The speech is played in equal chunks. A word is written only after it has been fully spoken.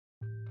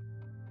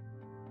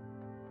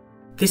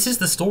This is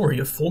the story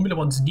of Formula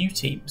One's new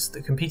teams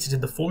that competed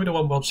in the Formula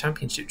One World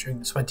Championship during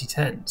the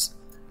 2010s.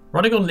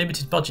 Running on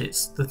limited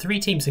budgets, the three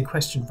teams in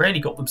question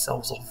rarely got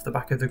themselves off the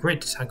back of the grid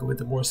to tangle with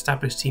the more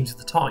established teams of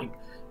the time,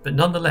 but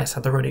nonetheless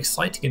had their own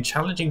exciting and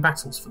challenging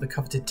battles for the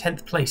coveted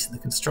 10th place in the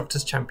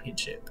Constructors'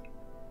 Championship.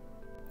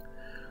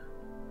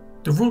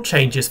 The rule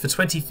changes for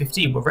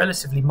 2015 were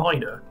relatively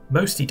minor,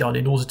 mostly done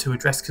in order to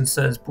address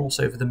concerns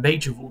brought over the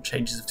major rule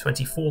changes of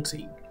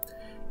 2014.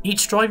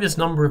 Each driver's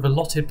number of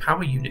allotted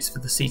power units for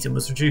the season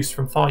was reduced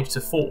from 5 to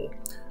 4,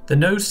 the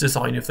nose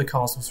design of the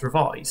cars was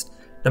revised,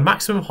 the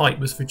maximum height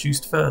was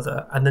reduced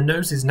further, and the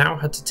noses now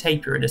had to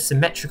taper in a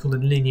symmetrical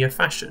and linear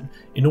fashion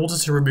in order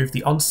to remove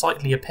the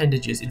unsightly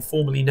appendages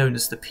informally known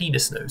as the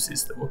penis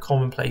noses that were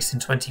commonplace in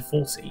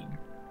 2014.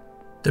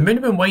 The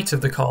minimum weight of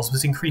the cars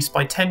was increased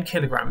by 10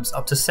 kilograms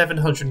up to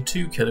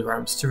 702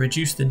 kilograms to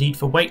reduce the need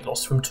for weight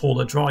loss from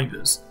taller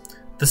drivers.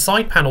 The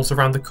side panels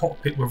around the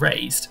cockpit were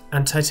raised,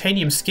 and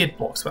titanium skid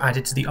blocks were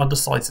added to the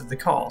undersides of the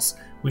cars,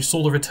 which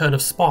saw the return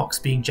of sparks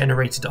being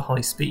generated at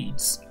high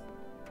speeds.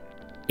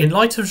 In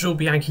light of Jules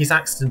Bianchi's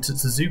accident at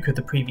Suzuka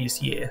the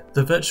previous year,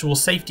 the virtual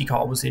safety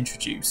car was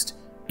introduced.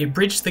 It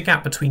bridged the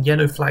gap between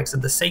yellow flags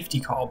and the safety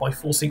car by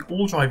forcing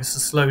all drivers to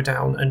slow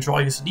down and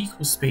drive at an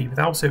equal speed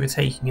without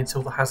overtaking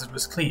until the hazard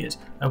was cleared,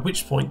 at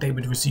which point they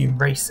would resume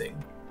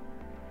racing.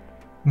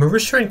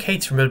 Marussia and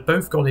Caterham had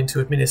both gone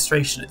into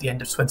administration at the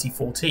end of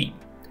 2014.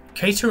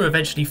 Caterham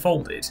eventually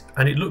folded,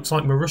 and it looked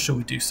like Marussia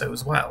would do so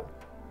as well.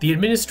 The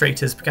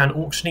administrators began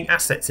auctioning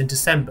assets in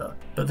December,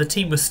 but the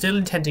team was still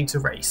intending to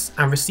race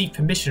and received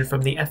permission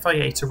from the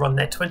FIA to run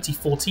their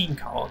 2014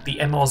 car, the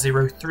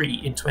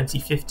MR03, in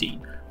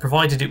 2015,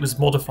 provided it was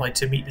modified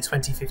to meet the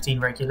 2015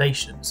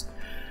 regulations.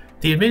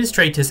 The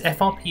administrators'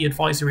 FRP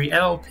Advisory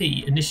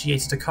LLP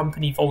initiated a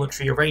company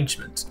voluntary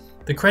arrangement.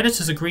 The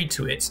creditors agreed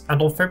to it,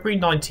 and on February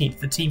 19th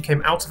the team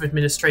came out of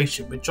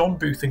administration with John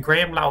Booth and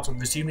Graham Loudon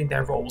resuming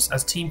their roles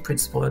as team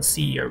principal and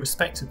CEO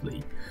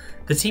respectively.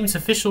 The team's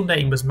official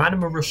name was Manor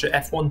Marussia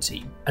F1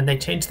 Team, and they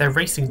changed their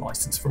racing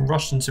licence from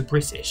Russian to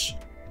British.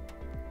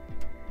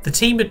 The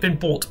team had been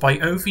bought by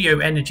OVO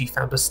Energy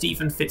founder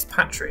Stephen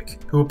Fitzpatrick,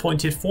 who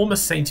appointed former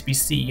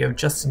Saintsbury's CEO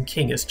Justin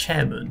King as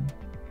chairman.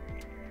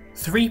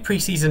 3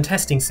 pre-season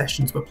testing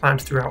sessions were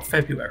planned throughout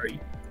February.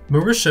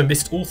 Marussia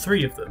missed all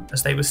 3 of them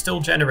as they were still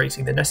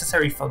generating the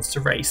necessary funds to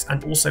race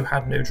and also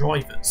had no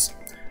drivers.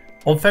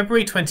 On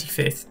February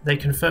 25th, they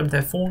confirmed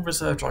their former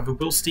reserve driver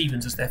Will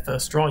Stevens as their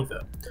first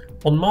driver.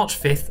 On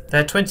March 5th,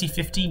 their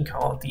 2015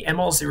 car, the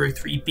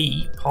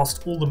MR03B,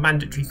 passed all the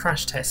mandatory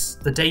crash tests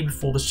the day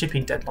before the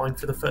shipping deadline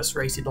for the first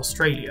race in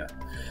Australia.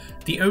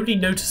 The only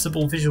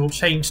noticeable visual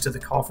change to the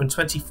car from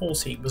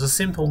 2014 was a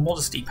simple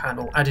modesty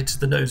panel added to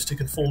the nose to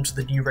conform to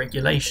the new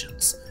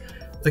regulations.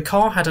 The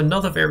car had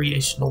another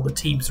variation on the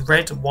team's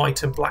red,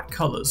 white and black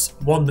colours,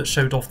 one that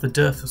showed off the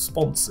dearth of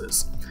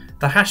sponsors.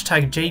 The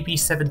hashtag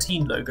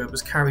JB17 logo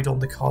was carried on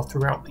the car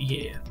throughout the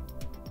year.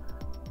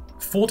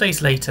 4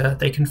 days later,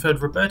 they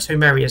confirmed Roberto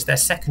Merhi as their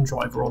second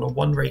driver on a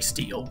one-race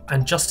deal,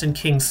 and Justin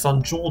King's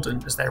son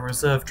Jordan as their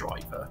reserve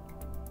driver.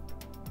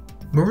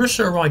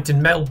 Marussia arrived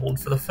in Melbourne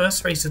for the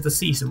first race of the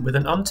season with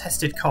an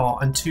untested car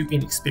and 2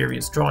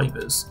 inexperienced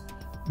drivers.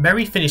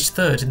 Merhi finished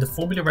 3rd in the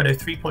Formula Renault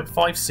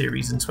 3.5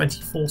 series in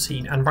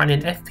 2014 and ran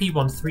in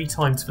FP1 3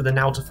 times for the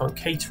now defunct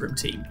Caterham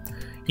team.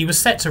 He was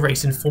set to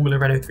race in Formula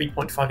Renault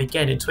 3.5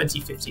 again in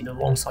 2015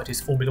 alongside his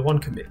Formula 1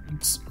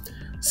 commitments.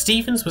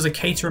 Stevens was a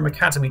Caterham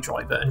Academy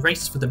driver and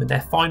raced for them in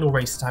their final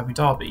race at Abu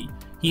Dhabi.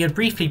 He had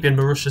briefly been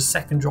Marussia's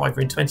second driver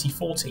in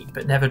 2014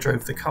 but never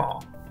drove the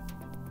car.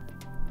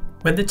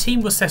 When the team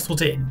was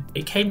settled in,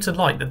 it came to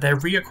light that their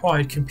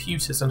reacquired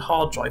computers and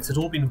hard drives had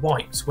all been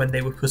wiped when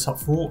they were put up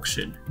for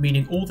auction,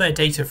 meaning all their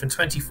data from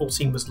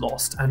 2014 was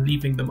lost and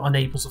leaving them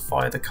unable to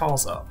fire the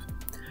cars up.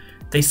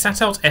 They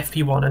sat out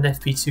FP1 and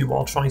FP2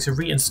 while trying to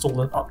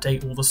reinstall and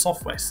update all the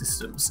software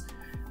systems.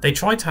 They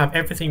tried to have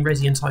everything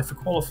ready in time for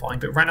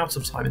qualifying but ran out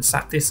of time and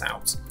sat this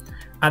out.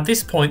 At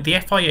this point, the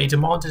FIA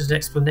demanded an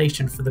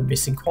explanation for the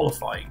missing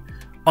qualifying.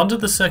 Under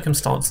the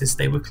circumstances,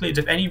 they were cleared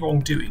of any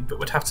wrongdoing but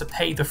would have to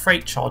pay the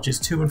freight charges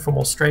to and from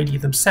Australia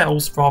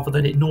themselves rather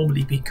than it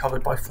normally being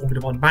covered by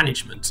Formula One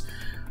management.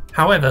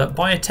 However,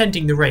 by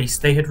attending the race,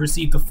 they had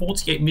received the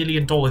 $48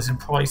 million in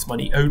prize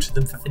money owed to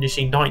them for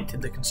finishing 9th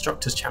in the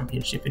Constructors'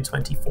 Championship in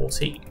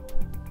 2014.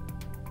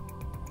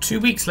 2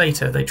 weeks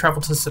later, they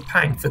travelled to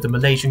Sepang for the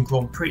Malaysian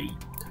Grand Prix.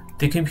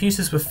 The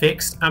computers were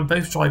fixed and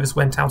both drivers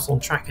went out on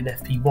track in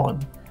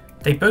FP1.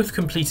 They both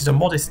completed a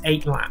modest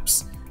 8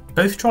 laps.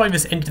 Both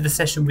drivers ended the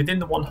session within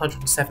the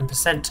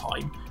 107%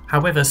 time,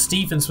 however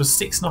Stevens was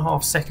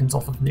 6.5 seconds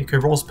off of Nico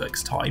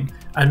Rosberg's time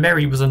and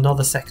Merhi was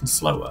another second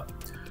slower.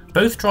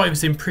 Both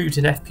drivers improved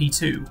in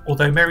FP2,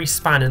 although Merhi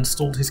span and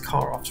stalled his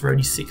car after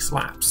only 6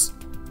 laps.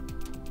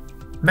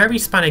 Merhi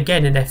span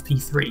again in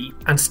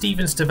FP3, and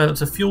Stevens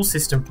developed a fuel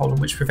system problem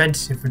which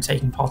prevented him from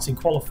taking part in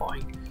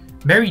qualifying.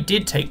 Merhi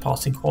did take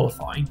part in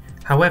qualifying,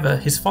 However,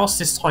 his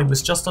fastest time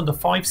was just under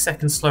 5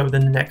 seconds slower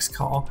than the next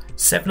car,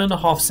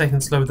 7.5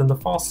 seconds slower than the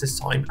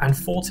fastest time, and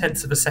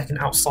 0.4 of a second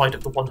outside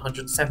of the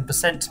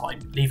 107% time,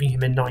 leaving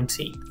him in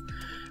 19th.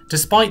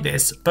 Despite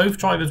this, both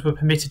drivers were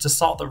permitted to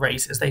start the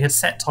race as they had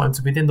set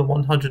times within the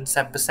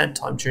 107%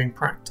 time during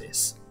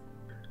practice.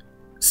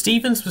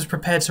 Stevens was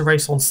prepared to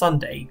race on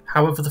Sunday,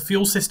 however the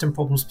fuel system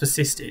problems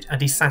persisted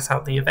and he sat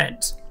out the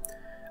event.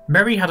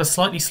 Merry had a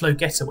slightly slow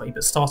getaway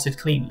but started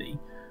cleanly.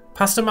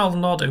 Pastor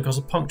Maldonado got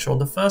a puncture on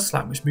the first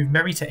lap which moved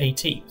Merry to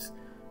 18th.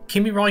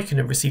 Kimi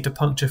Raikkonen received a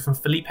puncture from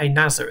Felipe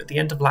Nasr at the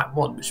end of lap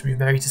 1 which moved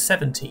Merry to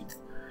 17th.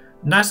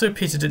 Nasr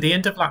pitted at the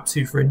end of lap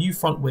 2 for a new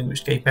front wing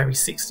which gave Merry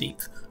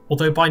 16th,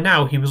 although by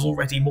now he was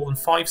already more than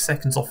 5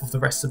 seconds off of the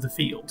rest of the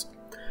field.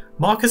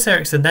 Marcus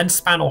Ericsson then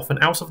span off and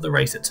out of the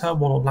race at turn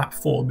 1 on lap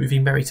 4,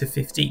 moving Merry to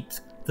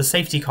 15th. The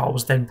safety car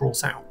was then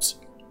brought out.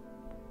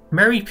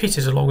 Merry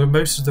pitted along with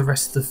most of the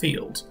rest of the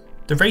field.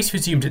 The race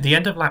resumed at the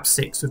end of lap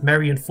 6 with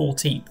Merry in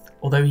 14th,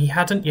 although he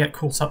hadn't yet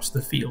caught up to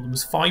the field and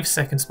was 5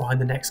 seconds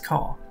behind the next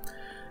car.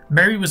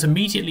 Merry was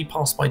immediately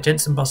passed by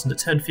Jenson Button at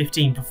turn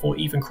 15 before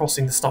even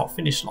crossing the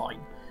start-finish line.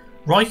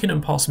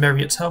 Raikkonen passed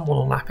Merry at turn 1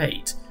 on lap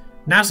 8.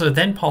 Nasr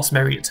then passed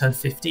Merry at turn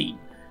 15.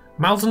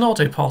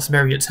 Maldonado passed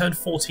Merry at turn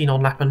 14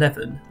 on lap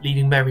 11,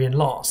 leaving Merry in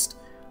last.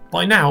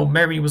 By now,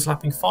 Merry was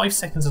lapping 5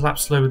 seconds a lap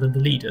slower than the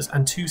leaders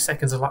and 2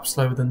 seconds a lap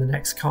slower than the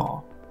next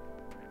car.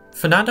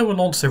 Fernando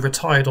Alonso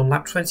retired on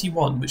lap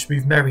 21, which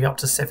moved Merry up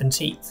to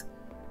 17th.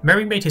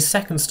 Merry made his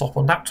second stop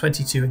on lap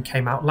 22 and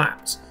came out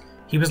lapped.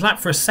 He was lapped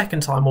for a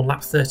second time on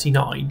lap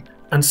 39,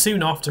 and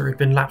soon after had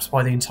been lapped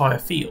by the entire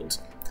field.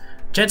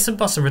 Jenson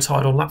Button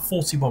retired on lap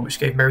 41, which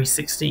gave Merry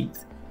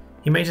 16th.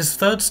 He made his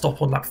third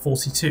stop on lap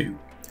 42.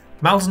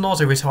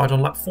 Maldonado retired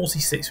on lap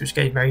 46, which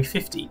gave Merry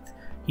 15th.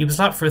 He was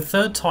lapped for a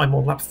third time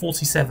on lap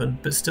 47,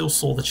 but still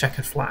saw the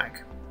checkered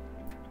flag.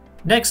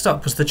 Next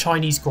up was the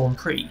Chinese Grand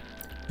Prix.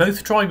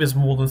 Both drivers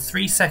were more than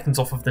 3 seconds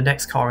off of the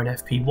next car in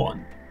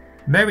FP1.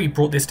 Merry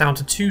brought this down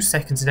to 2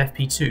 seconds in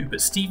FP2,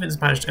 but Stevens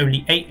managed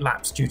only 8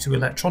 laps due to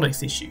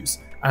electronics issues,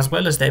 as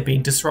well as there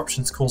being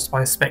disruptions caused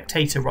by a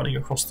spectator running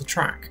across the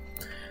track.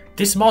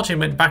 This margin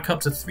went back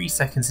up to 3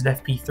 seconds in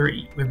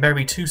FP3, with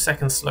Merry 2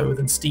 seconds slower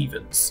than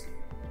Stevens.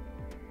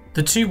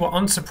 The two were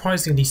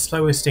unsurprisingly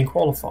slowest in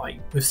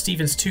qualifying, with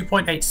Stevens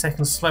 2.8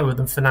 seconds slower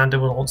than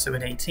Fernando Alonso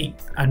in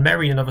 18th, and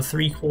Merry another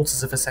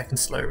 3/4 of a second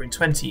slower in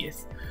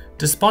 20th.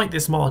 Despite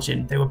this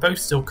margin, they were both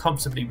still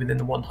comfortably within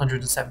the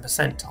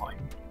 107%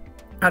 time.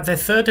 At their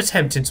third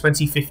attempt in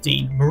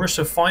 2015,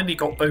 Marussia finally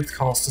got both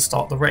cars to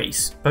start the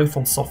race, both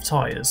on soft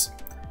tyres.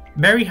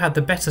 Merry had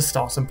the better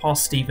start and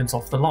passed Stevens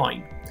off the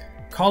line.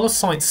 Carlos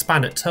Sainz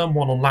span at turn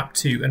 1 on lap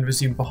 2 and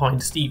resumed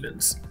behind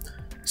Stevens.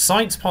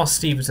 Sainz passed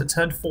Stevens at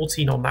turn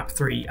 14 on lap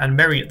 3 and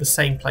Merry at the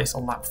same place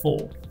on lap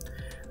 4.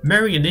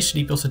 Merry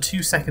initially built a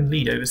 2-second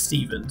lead over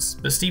Stevens,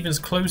 but Stevens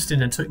closed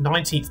in and took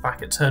 19th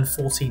back at turn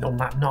 14 on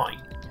lap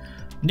 9.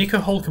 Nico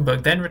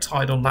Hülkenberg then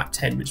retired on lap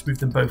 10, which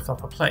moved them both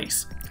up a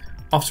place.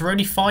 After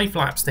only 5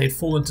 laps, they had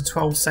fallen to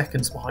 12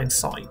 seconds behind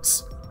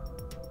Sainz.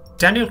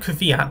 Daniel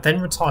Kvyat then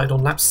retired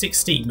on lap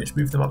 16, which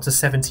moved them up to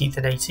 17th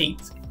and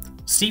 18th.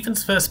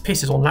 Stevens first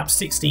pitted on lap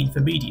 16 for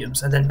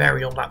mediums and then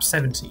Merry on lap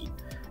 17.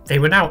 They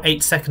were now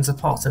 8 seconds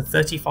apart and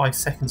 35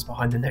 seconds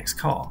behind the next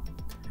car.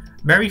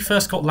 Merry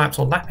first got lapped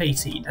on lap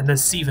 18 and then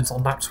Stevens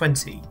on lap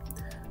 20.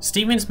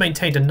 Stevens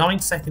maintained a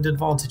 9-second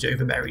advantage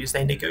over Merry as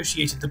they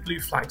negotiated the blue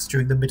flags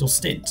during the middle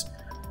stint.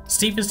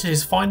 Stevens did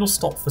his final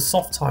stop for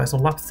soft tyres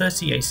on lap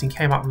 38 and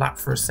came out lapped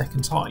for a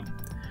second time.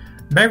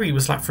 Merry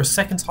was lapped for a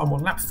second time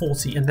on lap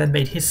 40 and then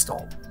made his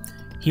stop.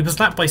 He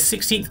was lapped by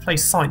 16th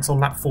place Sainz on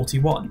lap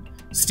 41.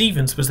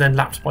 Stevens was then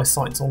lapped by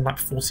Sainz on lap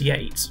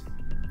 48.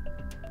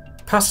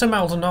 Pastor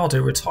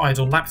Maldonado retired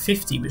on lap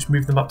 50, which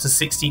moved them up to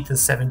 16th and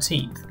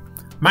 17th.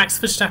 Max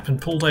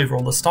Verstappen pulled over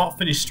on the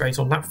start-finish straight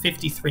on lap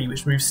 53,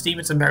 which moved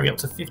Stevens and Merry up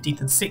to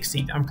 15th and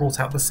 16th and brought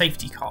out the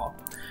safety car.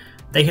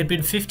 They had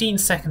been 15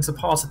 seconds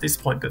apart at this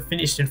point but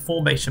finished in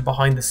formation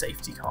behind the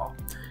safety car.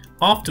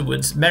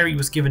 Afterwards, Merry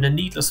was given a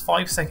needless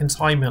 5-second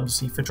time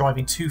penalty for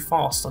driving too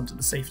fast under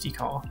the safety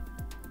car.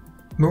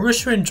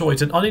 Marussia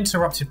enjoyed an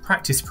uninterrupted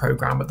practice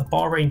programme at the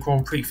Bahrain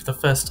Grand Prix for the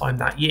first time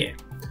that year.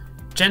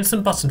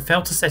 Jenson Button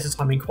failed to set a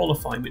time in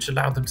qualifying, which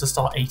allowed them to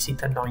start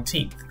 18th and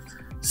 19th.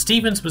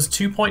 Stevens was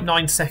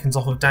 2.9 seconds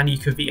off of Daniel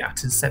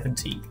Kvyat in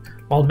 17th,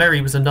 while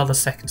Merry was another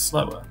second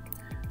slower.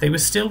 They were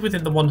still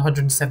within the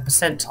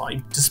 107%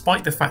 time,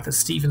 despite the fact that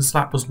Stevens'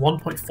 lap was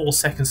 1.4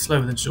 seconds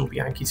slower than Jules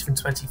Bianchi's from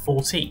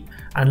 2014,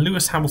 and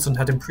Lewis Hamilton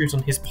had improved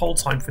on his pole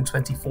time from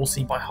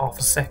 2014 by half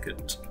a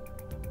second.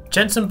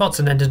 Jenson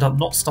Button ended up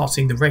not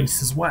starting the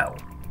race as well.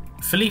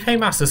 Felipe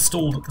Massa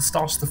stalled at the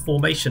start of the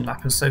formation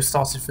lap and so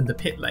started from the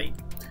pit lane.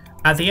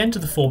 At the end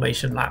of the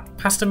formation lap,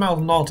 Pastor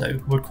Maldonado,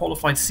 who had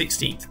qualified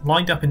 16th,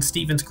 lined up in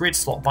Stevens' grid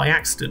slot by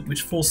accident,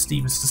 which forced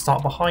Stevens to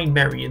start behind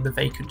Merry in the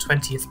vacant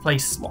 20th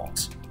place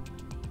slot.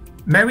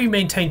 Merry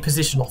maintained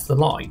position off the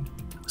line.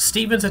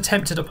 Stevens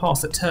attempted a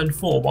pass at turn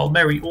 4 while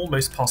Merry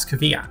almost passed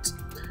Kvyat.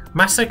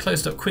 Massa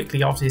closed up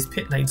quickly after his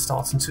pit lane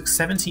start and took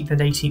 17th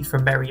and 18th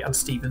from Merry and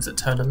Stevens at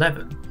turn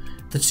 11.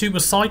 The two were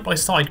side by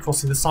side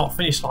crossing the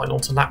start-finish line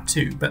onto lap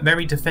 2, but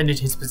Merry defended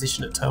his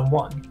position at turn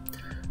 1.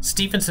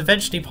 Stevens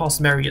eventually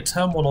passed Merry at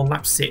turn 1 on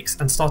lap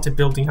 6 and started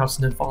building out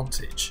an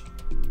advantage.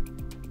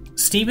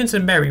 Stevens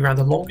and Merry ran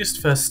the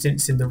longest first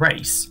stints in the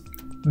race.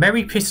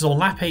 Merry pitted on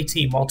lap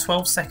 18 while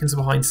 12 seconds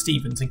behind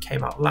Stevens and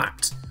came out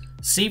lapped.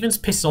 Stevens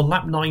pitted on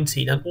lap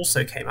 19 and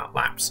also came out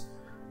lapped.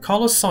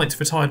 Carlos Sainz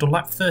retired on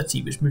lap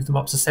 30, which moved them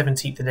up to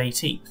 17th and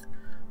 18th.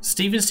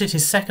 Stevens did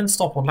his second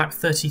stop on lap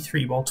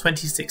 33 while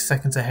 26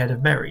 seconds ahead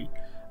of Merry.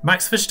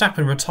 Max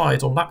Verstappen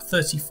retired on lap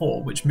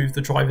 34, which moved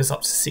the drivers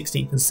up to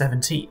 16th and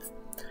 17th.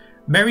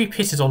 Merry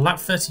pitted on lap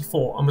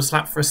 34 and was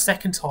lapped for a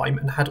second time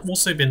and had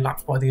also been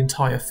lapped by the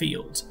entire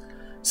field.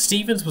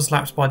 Stevens was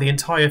lapped by the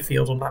entire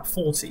field on lap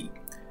 40.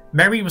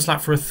 Merry was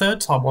lapped for a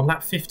third time on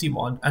lap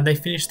 51 and they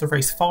finished the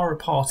race far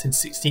apart in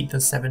 16th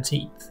and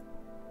 17th.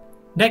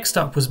 Next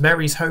up was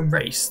Merry's home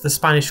race, the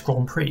Spanish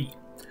Grand Prix.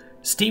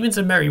 Stevens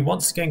and Merry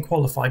once again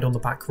qualified on the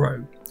back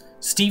row.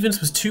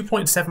 Stevens was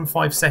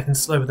 2.75 seconds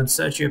slower than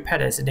Sergio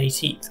Perez in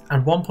 18th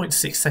and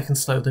 1.6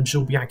 seconds slower than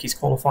Jules Bianchi's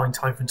qualifying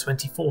time from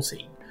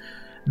 2014.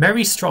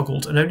 Merry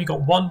struggled and only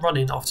got one run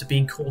in after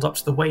being called up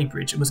to the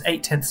weighbridge and was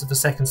 0.8 of a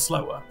second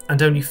slower,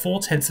 and only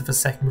 0.4 of a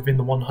second within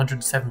the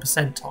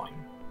 107% time.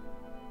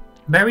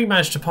 Merry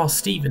managed to pass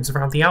Stevens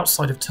around the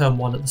outside of turn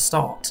 1 at the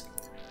start.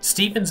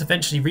 Stevens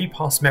eventually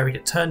repassed Merry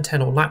at turn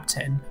 10 or lap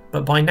 10,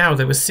 but by now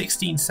they were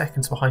 16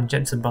 seconds behind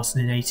Jenson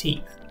Button in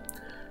 18th.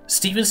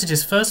 Stevens did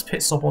his first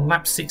pit stop on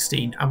lap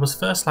 16 and was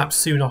first lapped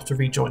soon after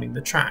rejoining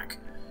the track.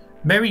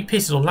 Merry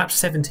pitted on lap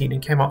 17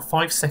 and came out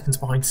 5 seconds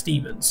behind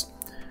Stevens.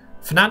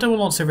 Fernando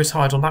Alonso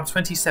retired on lap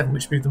 27,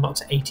 which moved them up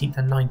to 18th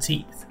and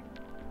 19th.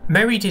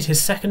 Merry did his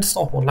second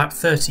stop on lap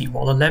 30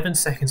 while 11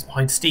 seconds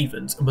behind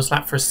Stevens and was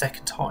lapped for a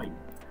second time.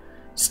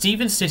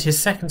 Stevens did his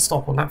second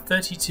stop on lap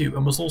 32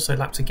 and was also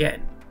lapped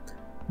again.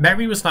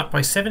 Merry was lapped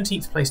by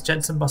 17th place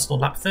Jenson Button on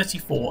lap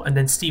 34 and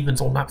then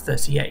Stevens on lap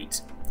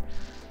 38.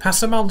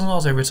 Pastor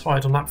Maldonado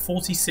retired on lap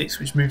 46,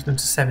 which moved them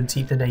to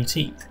 17th and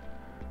 18th.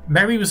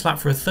 Merry was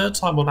lapped for a third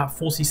time on lap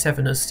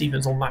 47 and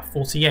Stevens on lap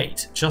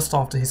 48, just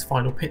after his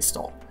final pit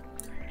stop.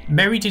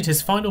 Merry did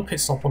his final pit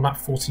stop on lap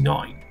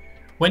 49.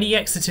 When he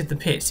exited the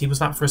pits, he was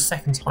lapped for a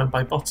second time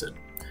by Button.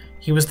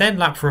 He was then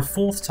lapped for a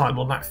fourth time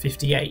on lap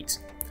 58.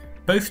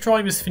 Both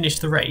drivers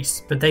finished the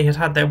race, but they had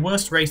had their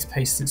worst race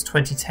pace since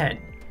 2010.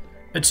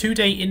 A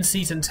 2-day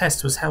in-season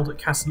test was held at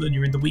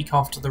Catalonia in the week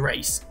after the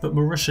race, but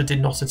Marussia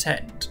did not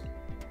attend.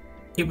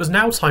 It was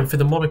now time for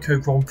the Monaco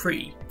Grand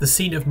Prix, the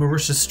scene of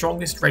Marussia's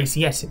strongest race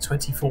yet in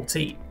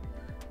 2014.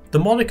 The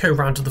Monaco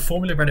round of the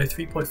Formula Renault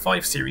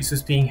 3.5 series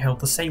was being held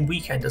the same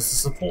weekend as the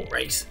support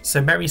race,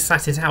 so Merry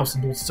sat it out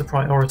in order to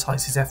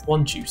prioritise his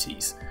F1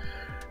 duties.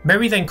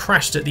 Merry then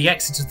crashed at the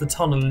exit of the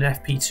tunnel in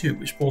FP2,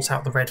 which brought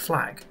out the red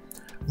flag.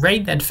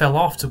 Rain then fell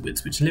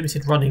afterwards, which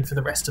limited running for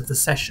the rest of the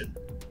session.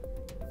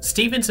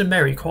 Stevens and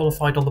Merry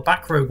qualified on the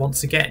back row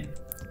once again.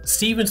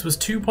 Stevens was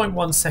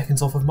 2.1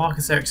 seconds off of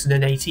Marcus Ericsson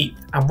in 18th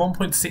and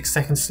 1.6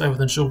 seconds slower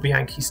than Jules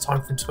Bianchi's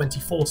time from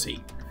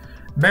 2014.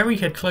 Merry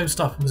had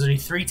closed up and was only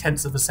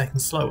 0.3 of a second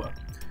slower.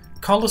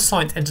 Carlos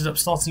Sainz ended up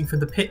starting from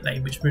the pit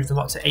lane, which moved them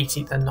up to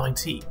 18th and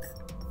 19th.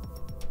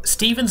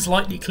 Stevens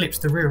lightly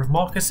clipped the rear of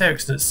Marcus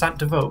Ericsson at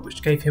Saint-Devote,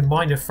 which gave him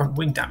minor front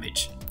wing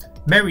damage.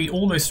 Merry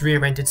almost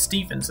rear-ended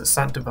Stevens at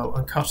Saint-Devote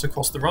and cut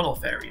across the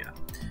runoff area.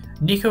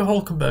 Nico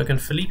Hülkenberg and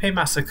Felipe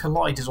Massa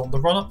collided on the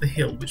run up the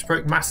hill, which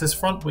broke Massa's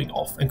front wing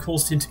off and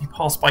caused him to be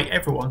passed by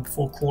everyone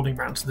before crawling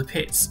round to the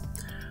pits.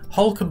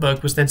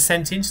 Hülkenberg was then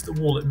sent into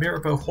the wall at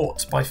Mirabeau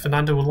Haute by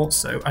Fernando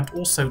Alonso and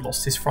also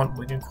lost his front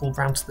wing and crawled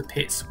round to the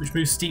pits, which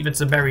moved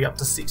Stevens and Merry up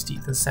to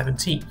 16th and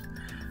 17th.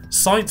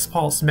 Sainz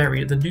passed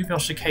Merry at the Nouvelle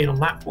Chicane on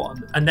lap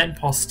 1 and then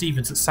passed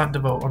Stevens at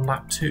Saint-Devote on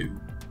lap 2.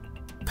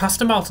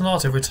 Pastor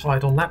Maldonado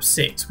retired on lap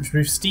 6, which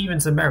moved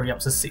Stevens and Merry up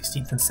to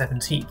 16th and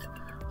 17th.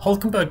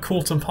 Hülkenberg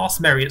caught and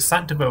passed Merry at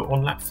Saint-Devote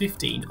on lap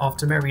 15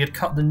 after Merry had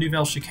cut the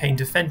Nouvelle Chicane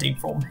defending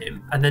from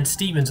him, and then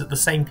Stevens at the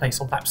same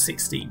place on lap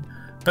 16.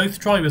 Both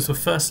drivers were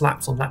first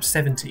lapped on lap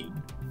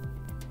 17.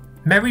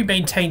 Merry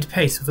maintained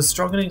pace with a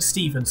struggling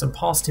Stevens and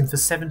passed him for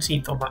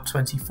 17th on lap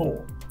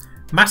 24.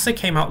 Massa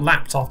came out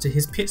lapped after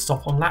his pit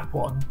stop on lap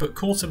 1, but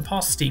caught and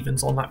passed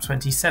Stevens on lap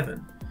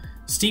 27.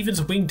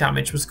 Stevens' wing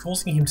damage was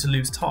causing him to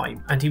lose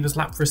time, and he was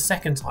lapped for a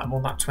second time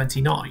on lap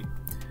 29.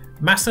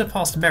 Massa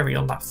passed Merry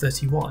on lap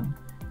 31.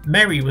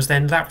 Merry was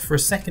then lapped for a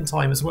second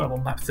time as well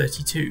on lap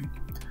 32.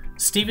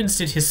 Stevens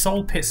did his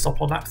sole pit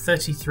stop on lap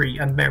 33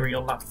 and Merry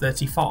on lap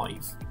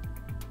 35.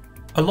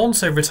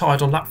 Alonso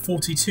retired on lap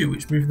 42,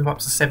 which moved them up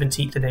to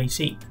 17th and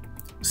 18th.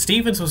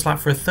 Stevens was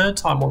lapped for a third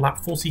time on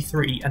lap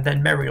 43 and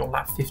then Merry on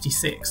lap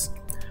 56.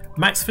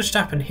 Max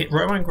Verstappen hit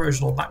Romain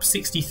Grosjean on lap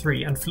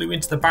 63 and flew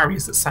into the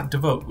barriers at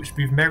Saint-Devote, which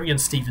moved Merry and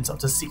Stevens up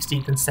to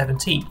 16th and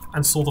 17th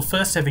and saw the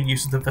first ever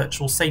use of the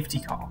virtual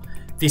safety car.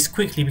 This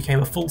quickly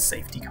became a full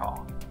safety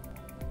car.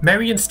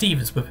 Merry and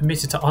Stevens were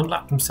permitted to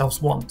unlap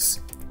themselves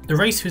once. The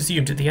race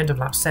resumed at the end of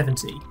lap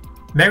 70.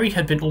 Merry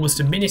had been almost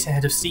a minute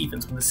ahead of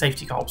Stevens when the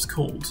safety car was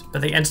called,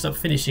 but they ended up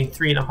finishing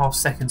 3.5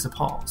 seconds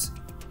apart.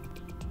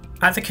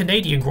 At the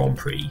Canadian Grand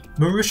Prix,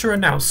 Marussia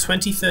announced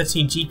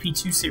 2013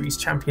 GP2 Series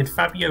champion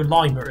Fabio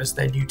Lima as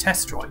their new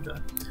test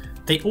driver.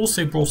 They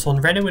also brought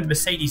on Renault and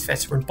Mercedes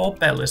veteran Bob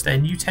Bell as their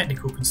new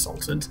technical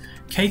consultant,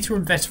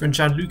 Caterham veteran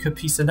Gianluca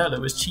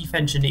Pisanello as chief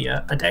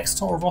engineer, and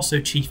ex-Toro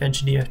Rosso chief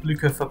engineer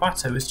Luca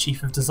Fabato as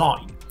chief of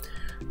design.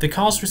 The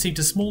cars received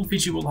a small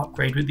visual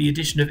upgrade with the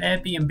addition of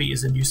Airbnb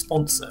as a new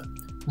sponsor,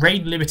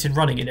 rain limited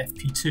running in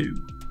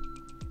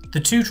FP2. The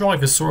two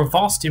drivers saw a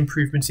vast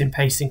improvement in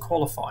pace in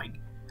qualifying.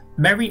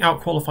 Merry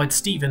outqualified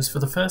Stevens for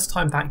the first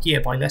time that year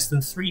by less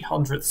than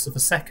 0.03 of a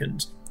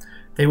second.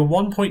 They were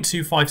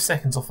 1.25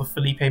 seconds off of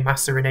Felipe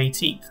Massa in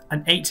 18th,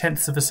 and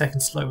 0.8 of a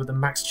second slower than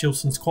Max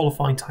Chilton's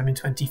qualifying time in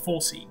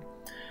 2014.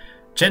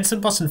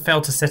 Jenson Button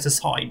failed to set a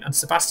time, and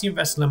Sebastian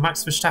Vettel and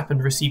Max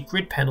Verstappen received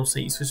grid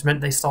penalties, which meant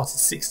they started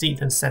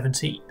 16th and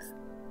 17th.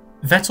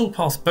 Vettel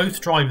passed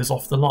both drivers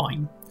off the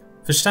line.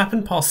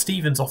 Verstappen passed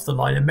Stevens off the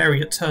line and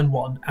Merry at turn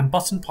 1, and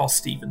Button passed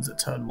Stevens at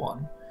turn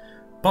 1.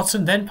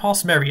 Button then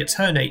passed Merry at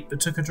turn 8 but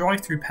took a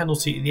drive-through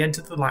penalty at the end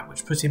of the lap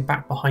which put him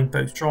back behind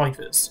both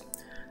drivers.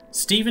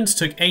 Stevens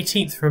took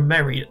 18th from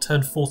Merry at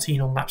turn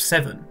 14 on lap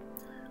 7.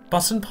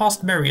 Button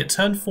passed Merry at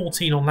turn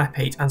 14 on lap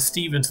 8 and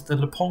Stevens at the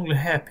Le Pongle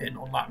hairpin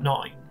on lap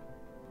 9.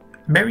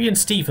 Merry and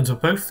Stevens were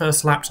both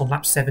first lapped on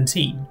lap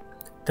 17.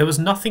 There was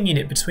nothing in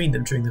it between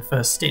them during the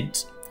first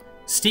stint.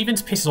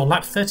 Stevens pitted on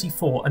lap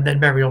 34 and then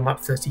Merry on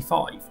lap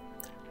 35.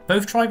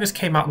 Both drivers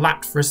came out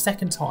lapped for a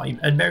second time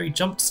and Merry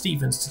jumped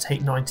Stevens to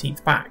take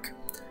 19th back.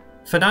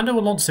 Fernando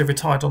Alonso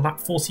retired on lap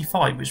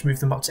 45 which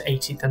moved them up to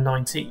 18th and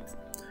 19th.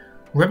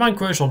 Romain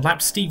Grosjean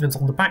lapped Stevens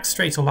on the back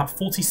straight on lap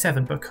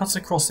 47 but cut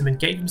across him and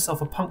gave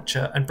himself a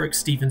puncture and broke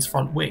Stevens'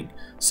 front wing,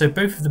 so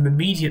both of them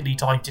immediately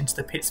dived into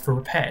the pits for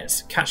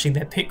repairs, catching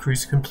their pit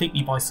crews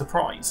completely by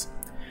surprise.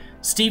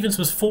 Stevens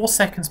was 4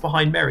 seconds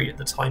behind Merry at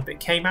the time but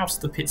came out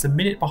of the pits a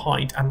minute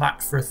behind and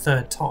lapped for a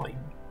third time.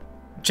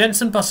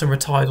 Jenson Button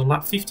retired on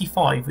lap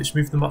 55 which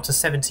moved them up to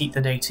 17th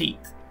and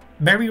 18th.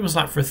 Merry was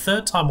lapped for a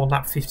third time on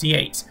lap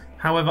 58,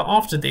 however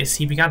after this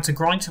he began to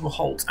grind to a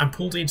halt and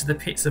pulled into the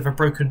pits of a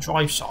broken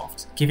drive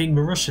shaft, giving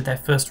Marussia their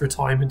first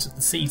retirement of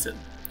the season.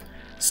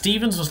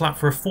 Stevens was lapped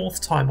for a fourth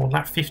time on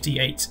lap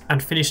 58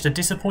 and finished a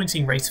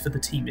disappointing race for the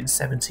team in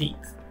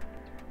 17th.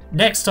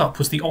 Next up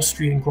was the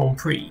Austrian Grand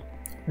Prix.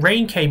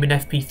 Rain came in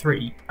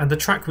FP3 and the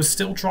track was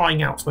still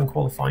drying out when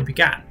qualifying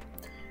began.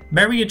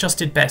 Merry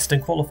adjusted best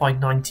and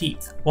qualified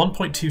 19th,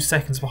 1.2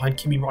 seconds behind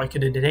Kimi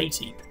Raikkonen in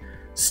 18th.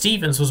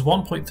 Stevens was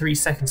 1.3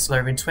 seconds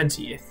slower in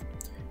 20th.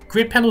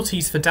 Grid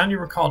penalties for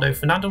Daniel Ricciardo,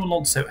 Fernando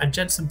Alonso and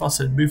Jenson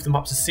Button moved them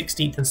up to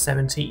 16th and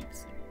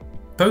 17th.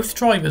 Both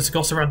drivers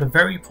got around a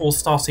very poor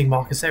starting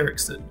Marcus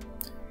Ericsson.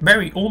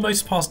 Merry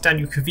almost passed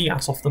Daniel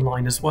Kvyat off the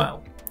line as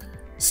well.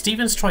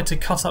 Stevens tried to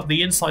cut up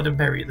the inside of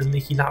Merry at the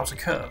Niki Lauda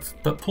curve,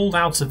 but pulled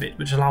out of it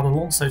which allowed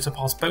Alonso to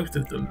pass both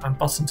of them and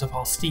Button to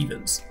pass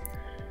Stevens.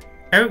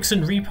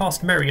 Ericsson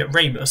repassed Merry at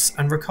Ramus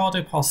and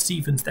Ricciardo passed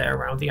Stevens there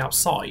around the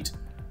outside.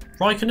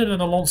 Raikkonen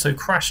and Alonso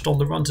crashed on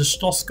the run to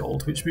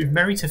Schlossgold which moved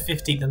Merry to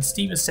 15th and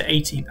Stevens to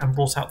 18th and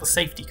brought out the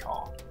safety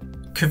car.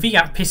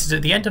 Kvyat pitted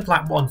at the end of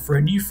lap 1 for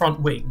a new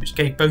front wing which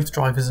gave both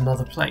drivers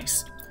another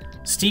place.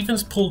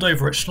 Stevens pulled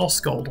over at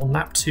Schlossgold on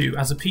lap 2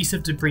 as a piece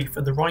of debris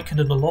from the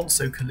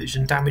Raikkonen-Alonso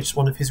collision damaged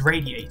one of his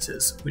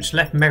radiators, which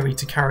left Merry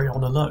to carry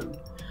on alone.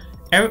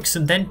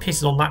 Ericsson then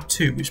pitted on lap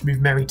 2 which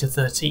moved Merry to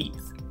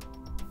 13th.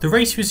 The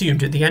race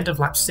resumed at the end of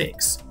lap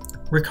 6.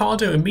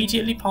 Ricciardo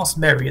immediately passed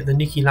Merry at the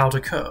Niki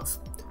Lauda curve.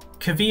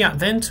 Kvyat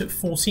then took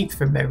 14th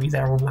from Merry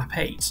there on lap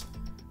 8.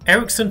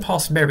 Ericsson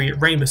passed Merry at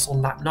Ramus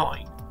on lap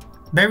 9.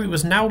 Merry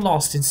was now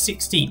last in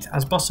 16th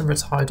as Button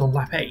retired on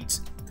lap 8.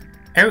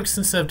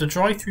 Ericsson served a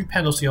drive-through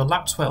penalty on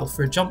lap 12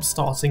 for a jump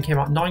start and came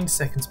out 9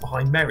 seconds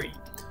behind Merry.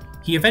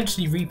 He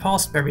eventually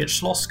repassed Merry at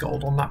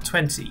Schlossgold on lap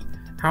 20.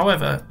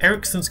 However,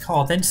 Ericsson's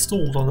car then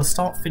stalled on the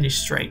start-finish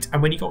straight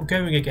and when he got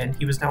going again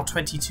he was now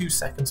 22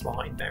 seconds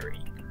behind Merry.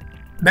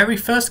 Merry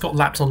first got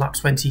lapped on lap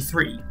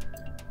 23.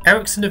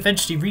 Ericsson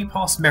eventually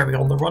repassed Merry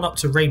on the run-up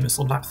to Ramus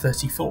on lap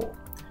 34.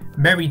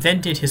 Merry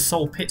then did his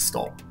sole pit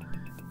stop.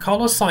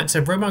 Carlos Sainz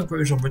and Romain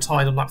Grosjean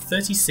retired on lap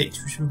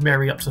 36 which moved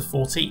Merry up to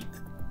 14th.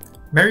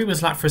 Merry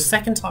was lapped for a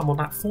second time on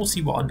lap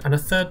 41 and a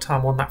third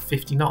time on lap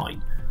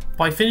 59.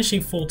 By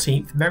finishing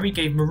 14th, Merry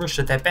gave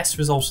Marussia their best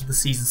result of the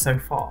season so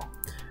far.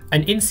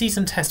 An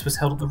in-season test was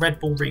held at the Red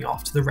Bull Ring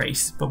after the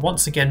race, but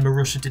once again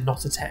Marussia did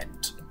not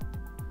attend.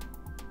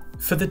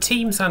 For the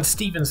teams and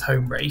Stevens'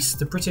 home race,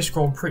 the British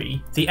Grand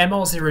Prix, the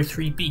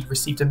MR03B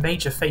received a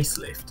major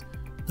facelift.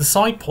 The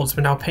side pods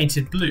were now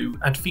painted blue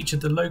and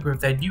featured the logo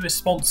of their newest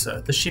sponsor,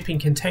 the shipping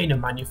container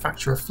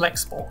manufacturer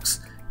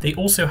Flexbox. They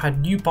also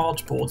had new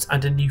barge boards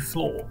and a new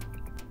floor.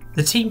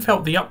 The team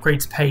felt the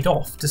upgrades paid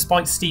off,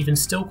 despite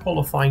Stevens still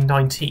qualifying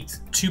 19th,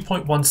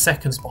 2.1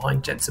 seconds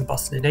behind Jenson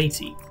Button in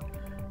 18th.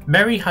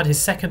 Merry had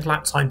his second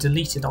lap time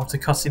deleted after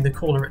cutting the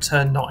corner at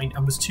turn 9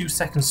 and was 2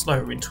 seconds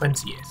slower in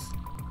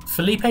 20th.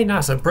 Felipe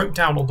Nasr broke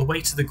down on the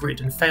way to the grid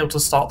and failed to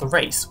start the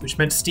race, which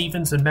meant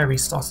Stevens and Merry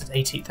started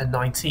 18th and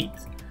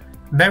 19th.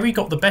 Merry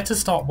got the better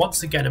start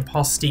once again and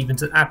passed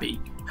Stevens at Abbey,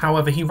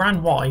 however he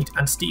ran wide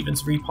and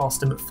Stevens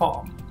repassed him at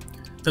Farm.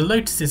 The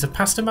Lotuses of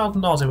Pastor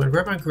Maldonado and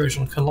Romain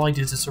Grosjean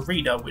collided at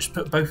Arena, which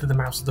put both of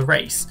them out of the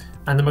race,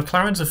 and the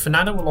McLarens of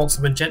Fernando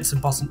Alonso and Jenson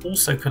Button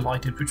also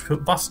collided, which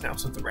put Button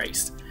out of the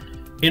race.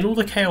 In all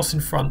the chaos in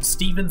front,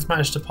 Stevens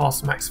managed to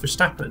pass Max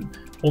Verstappen,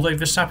 although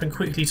Verstappen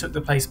quickly took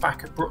the place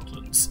back at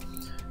Brooklands.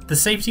 The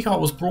safety car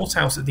was brought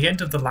out at the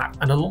end of the lap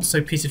and Alonso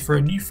pitted for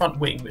a new front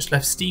wing, which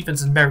left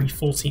Stevens and Merry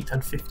 14th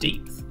and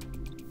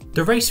 15th.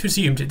 The race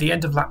resumed at the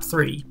end of lap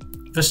 3.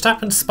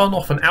 Verstappen spun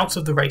off and out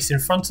of the race in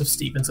front of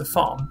Stevens at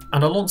Farm,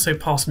 and Alonso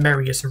passed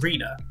Merry at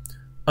Arena.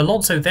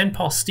 Alonso then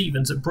passed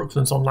Stevens at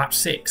Brooklands on lap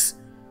 6.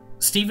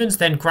 Stevens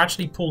then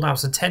gradually pulled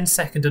out a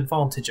 10-second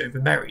advantage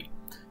over Merry.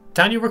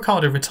 Daniel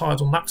Ricciardo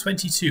retired on lap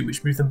 22,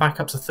 which moved them back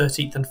up to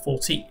 13th and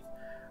 14th.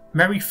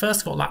 Merry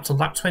first got lapped on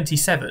lap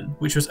 27,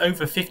 which was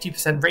over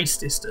 50% race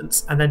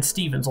distance, and then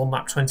Stevens on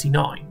lap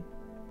 29.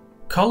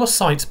 Carlos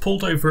Sainz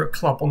pulled over at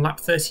Club on lap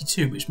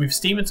 32, which moved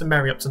Stevens and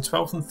Merry up to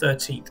 12th and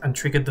 13th and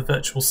triggered the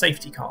virtual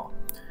safety car.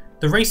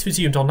 The race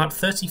resumed on lap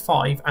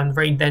 35 and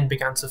rain then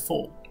began to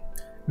fall.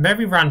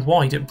 Merry ran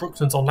wide at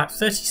Brooklands on lap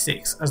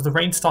 36 as the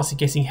rain started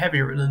getting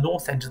heavier at the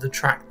north end of the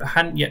track but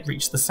hadn't yet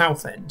reached the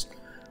south end.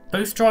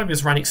 Both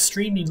drivers ran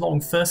extremely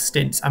long first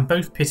stints and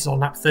both pitted on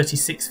lap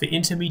 36 for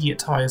intermediate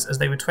tyres as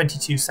they were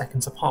 22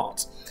 seconds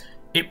apart.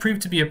 It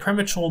proved to be a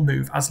premature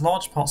move as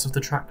large parts of the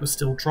track were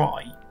still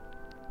dry.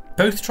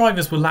 Both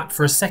drivers were lapped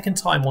for a second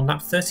time on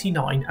lap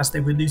 39 as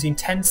they were losing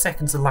 10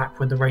 seconds a lap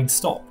when the rain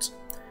stopped.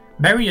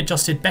 Merry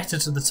adjusted better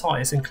to the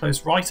tyres and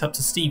closed right up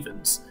to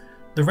Stevens.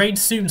 The rain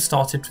soon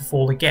started to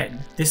fall again,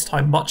 this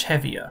time much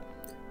heavier.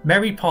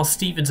 Merry passed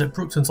Stevens at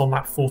Brooklands on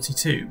lap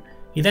 42.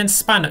 He then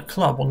span at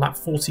Club on lap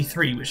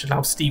 43, which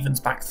allowed Stevens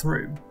back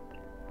through.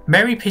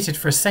 Merry pitted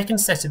for a second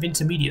set of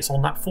intermediates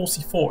on lap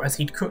 44 as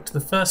he'd cooked the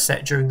first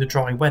set during the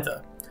dry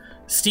weather.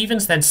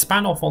 Stevens then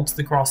span off onto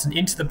the grass and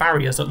into the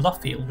barriers at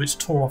Luffield, which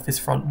tore off his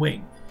front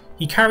wing.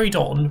 He carried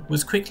on,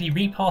 was quickly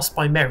repassed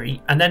by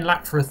Merry, and then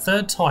lapped for a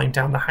third time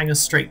down the Hanger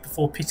Straight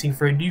before pitting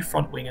for a new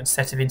front wing and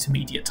set of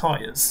intermediate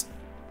tyres.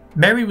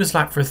 Merry was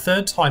lapped for a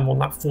third time on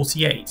lap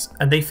 48,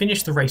 and they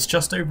finished the race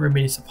just over a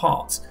minute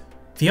apart.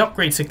 The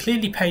upgrades had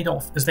clearly paid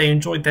off as they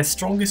enjoyed their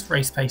strongest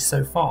race pace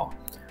so far.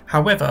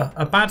 However,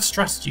 a bad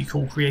strategy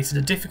call created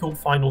a difficult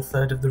final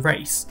third of the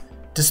race.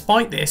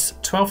 Despite this,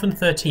 12th and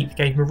 13th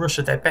gave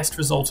Marussia their best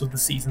result of the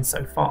season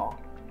so far.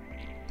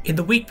 In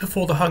the week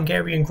before the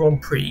Hungarian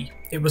Grand Prix,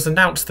 it was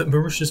announced that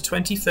Marussia's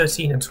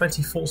 2013 and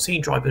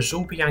 2014 driver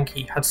Jules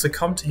Bianchi had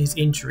succumbed to his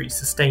injury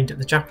sustained at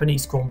the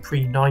Japanese Grand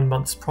Prix 9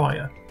 months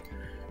prior.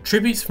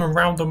 Tributes from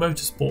around the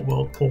motorsport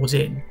world poured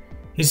in.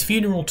 His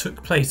funeral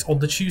took place on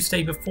the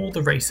Tuesday before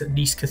the race at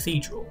Nice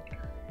Cathedral.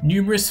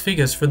 Numerous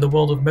figures from the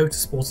world of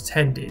motorsport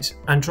attended,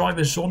 and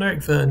drivers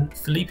Jean-Eric Vergne,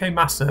 Felipe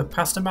Massa,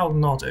 Pastor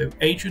Maldonado,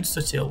 Adrian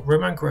Sutil,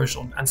 Romain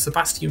Grosjean and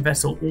Sebastian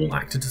Vettel all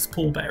acted as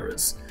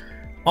pallbearers.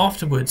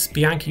 Afterwards,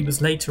 Bianchi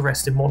was laid to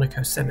rest in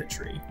Monaco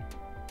Cemetery.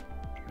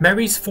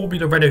 Merry's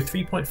Formula Renault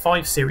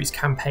 3.5 Series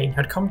campaign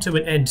had come to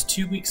an end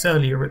 2 weeks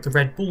earlier at the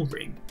Red Bull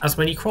Ring, as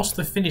when he crossed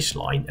the finish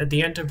line at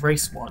the end of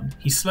race 1,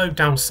 he slowed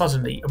down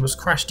suddenly and was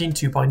crashed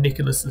into by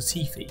Nicholas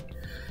Latifi.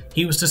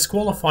 He was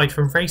disqualified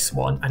from race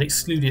 1 and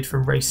excluded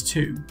from race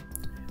 2.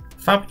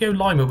 Fabio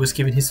Lima was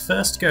given his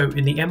first go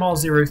in the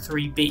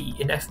MR03B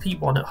in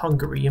FP1 at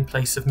Hungary in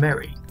place of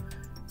Merry.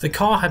 The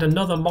car had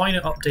another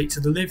minor update to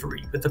the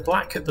livery, with the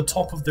black at the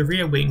top of the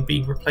rear wing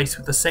being replaced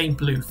with the same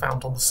blue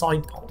found on the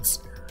side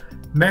pods.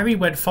 Merry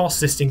went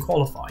fastest in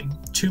qualifying,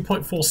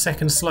 2.4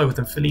 seconds slower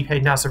than Felipe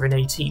Nasr in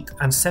 18th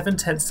and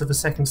 0.7 of a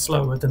second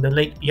slower than the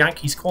late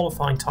Bianchi's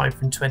qualifying time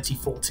from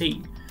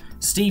 2014.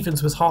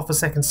 Stevens was half a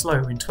second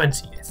slower in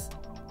 20th.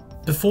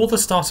 Before the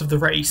start of the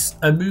race,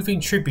 a moving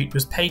tribute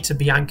was paid to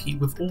Bianchi,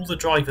 with all the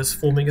drivers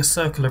forming a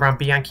circle around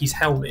Bianchi's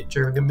helmet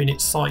during a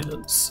minute's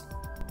silence.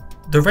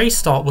 The race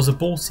start was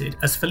aborted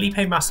as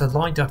Felipe Massa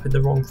lined up in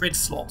the wrong grid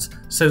slot,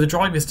 so the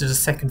drivers did a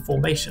second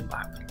formation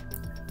lap.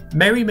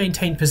 Merry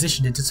maintained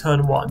position into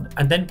turn 1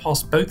 and then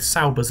passed both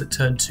Saubers at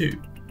turn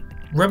 2.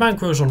 Romain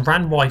Grosjean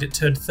ran wide at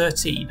turn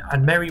 13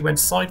 and Merry went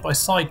side by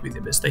side with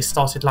him as they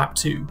started lap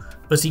 2,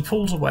 but he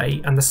pulled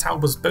away and the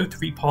Saubers both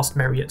repassed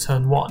Merry at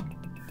turn 1.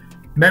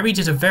 Merry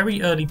did a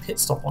very early pit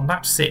stop on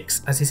lap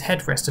 6 as his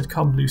headrest had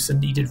come loose and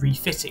needed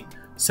refitting,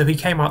 so he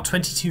came out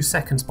 22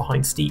 seconds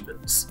behind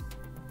Stevens.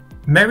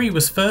 Merry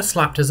was first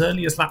lapped as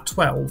early as lap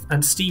 12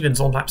 and Stevens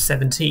on lap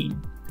 17.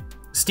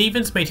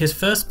 Stevens made his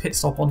first pit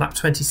stop on lap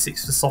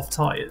 26 for soft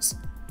tyres.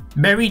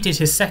 Merry did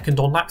his second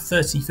on lap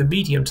 30 for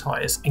medium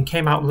tyres and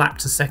came out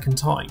lapped a second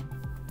time.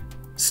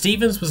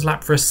 Stevens was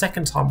lapped for a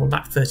second time on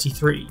lap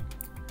 33.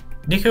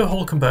 Nico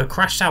Hülkenberg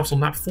crashed out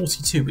on lap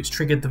 42, which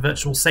triggered the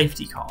virtual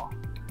safety car.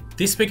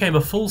 This became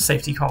a full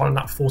safety car on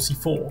lap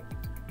 44.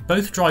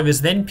 Both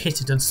drivers then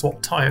pitted and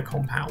swapped tyre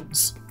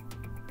compounds.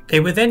 They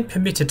were then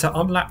permitted to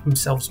unlap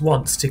themselves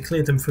once to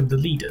clear them from the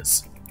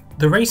leaders.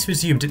 The race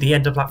resumed at the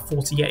end of lap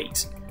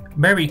 48.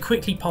 Merry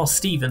quickly passed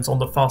Stevens on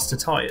the faster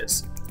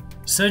tyres.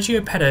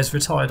 Sergio Perez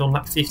retired on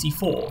lap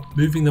 54,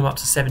 moving them up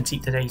to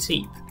 17th and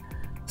 18th.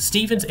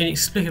 Stevens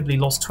inexplicably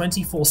lost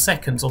 24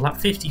 seconds on lap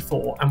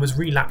 54 and was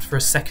relapped for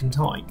a second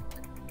time.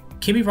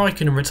 Kimi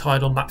Raikkonen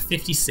retired on lap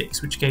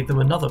 56, which gave them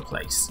another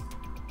place.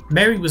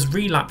 Mary was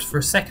relapped for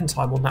a second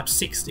time on lap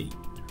 60.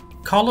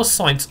 Carlos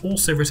Sainz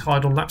also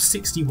retired on lap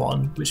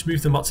 61, which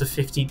moved them up to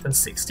 15th and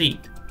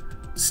 16th.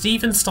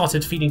 Stevens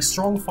started feeling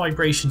strong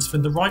vibrations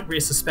from the right rear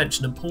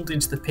suspension and pulled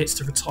into the pits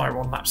to retire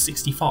on lap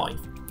 65.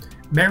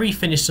 Mary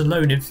finished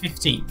alone in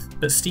 15th,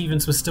 but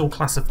Stevens was still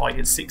classified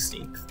in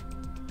 16th.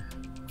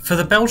 For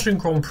the Belgian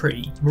Grand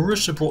Prix,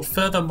 Marussia brought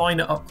further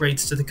minor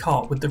upgrades to the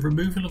car with the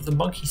removal of the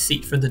monkey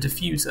seat from the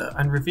diffuser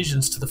and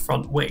revisions to the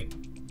front wing.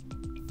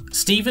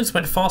 Stevens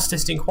went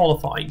fastest in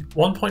qualifying,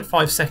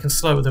 1.5 seconds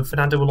slower than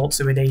Fernando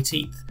Alonso in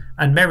 18th,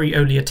 and Mary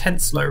only a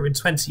tenth slower in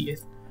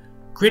 20th.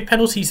 Grid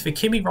penalties for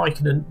Kimi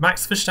Raikkonen,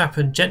 Max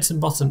Verstappen, Jenson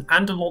Button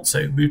and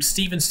Alonso moved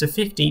Stevens to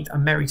 15th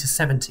and Mary to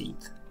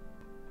 17th.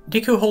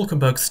 Nico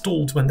Hülkenberg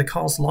stalled when the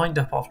cars lined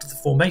up after the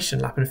formation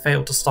lap and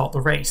failed to start the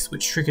race,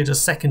 which triggered a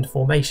second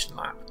formation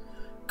lap.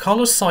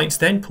 Carlos Sainz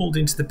then pulled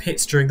into the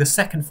pits during the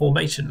second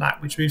formation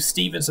lap, which moved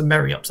Stevens and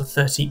Mary up to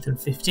 13th and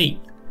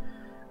 15th.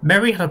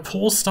 Mary had a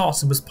poor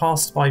start and was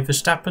passed by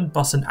Verstappen,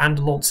 Button and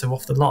Alonso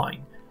off the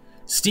line.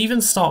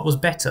 Stevens' start was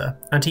better,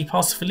 and he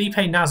passed Felipe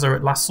Nasr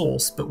at La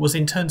Source, but was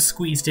in turn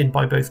squeezed in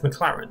by both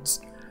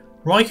McLarens.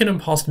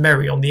 Raikkonen passed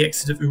Mary on the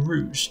exit of Eau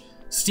Rouge.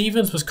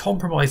 Stevens was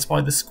compromised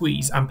by the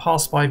squeeze and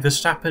passed by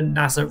Verstappen,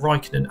 Nasr,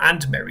 Raikkonen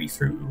and Mary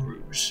through Eau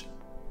Rouge.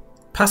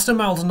 Pastor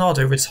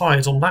Maldonado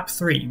retired on lap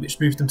 3, which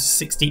moved them to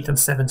 16th and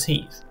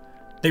 17th.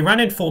 They ran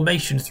in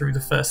formation through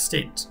the first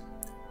stint.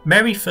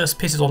 Mary first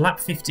pitted on lap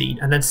 15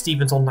 and then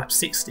Stevens on lap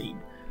 16.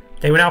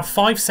 They were now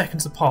 5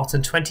 seconds apart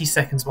and 20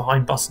 seconds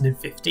behind Button in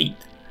 15th.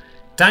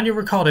 Daniel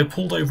Ricciardo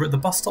pulled over at the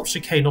bus stop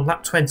chicane on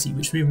lap 20,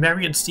 which moved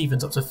Mary and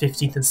Stevens up to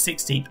 15th and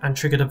 16th and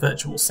triggered a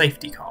virtual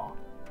safety car.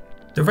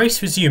 The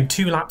race resumed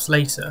 2 laps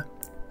later.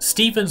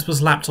 Stevens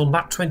was lapped on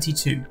lap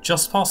 22,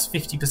 just past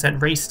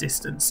 50% race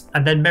distance,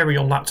 and then Mary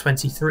on lap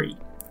 23.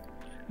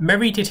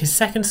 Mary did his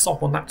second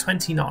stop on lap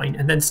 29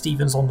 and then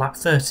Stevens on lap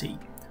 30.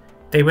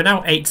 They were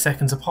now 8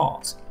 seconds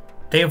apart.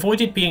 They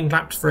avoided being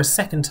lapped for a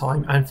second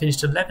time and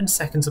finished 11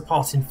 seconds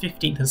apart in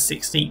 15th and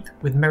 16th,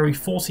 with Mary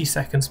 40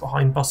 seconds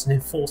behind Button in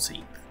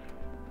 14th.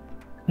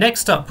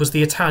 Next up was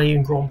the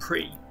Italian Grand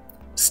Prix.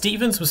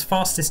 Stevens was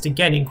fastest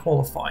again in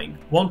qualifying,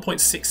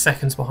 1.6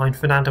 seconds behind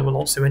Fernando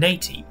Alonso in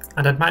 18th,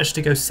 and had managed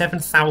to go 7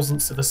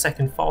 thousandths of a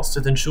second faster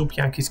than Jules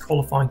Bianchi's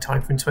qualifying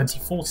time from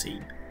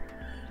 2014.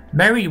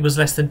 Mary was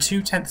less than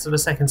 0.2 of a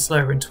second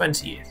slower in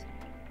 20th.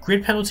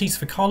 Grid penalties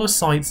for Carlos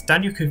Sainz,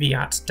 Daniel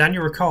Kvyat,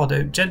 Daniel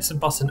Ricciardo, Jenson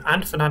Button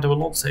and Fernando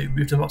Alonso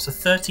moved them up to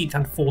 13th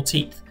and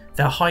 14th,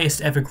 their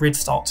highest ever grid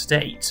start to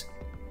date.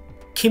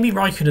 Kimi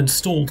Raikkonen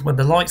stalled when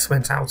the lights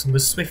went out and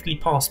was swiftly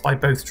passed by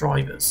both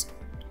drivers.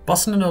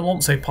 Button and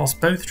Alonso passed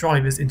both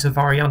drivers into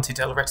Variante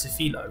del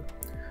Rettifilo.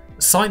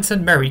 Sainz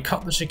and Mary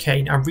cut the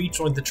chicane and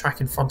rejoined the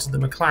track in front of the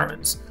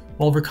McLarens,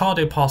 while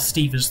Ricciardo passed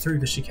Stevens through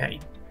the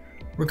chicane.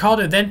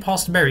 Ricciardo then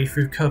passed Mary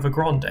through Curva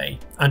Grande,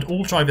 and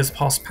all drivers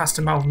passed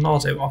Pastor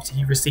Maldonado after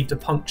he received a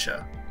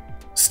puncture.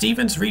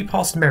 Stevens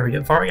repassed Mary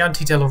at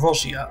Variante della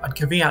Roggia, and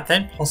Kvyat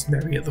then passed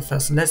Mary at the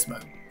first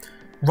Lesmo.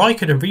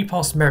 Raikkonen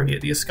repassed Mary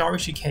at the Ascari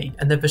chicane,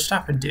 and then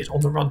Verstappen did on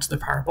the run to the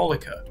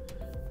Parabolica.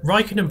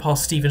 Raikkonen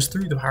passed Stevens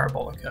through the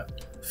Parabolica.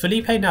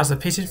 Felipe Nasr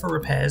pitted for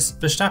repairs,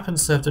 Verstappen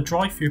served a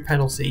drive-through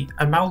penalty,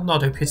 and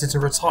Maldonado pitted to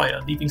retire,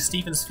 leaving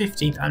Stevens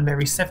 15th and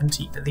Mary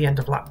 17th at the end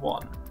of lap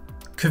 1.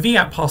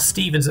 Kvyat passed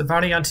Stevens at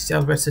Variante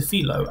del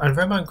Rettifilo, and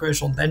Romain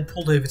Grosjean then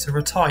pulled over to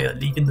retire,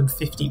 leaving them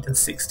 15th and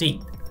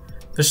 16th.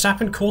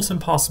 Verstappen caught and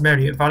passed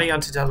Mary at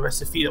Variante del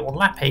Rettifilo on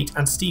lap 8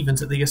 and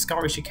Stevens at the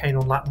Ascari chicane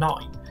on lap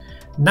 9.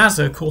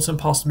 Nasr caught and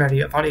passed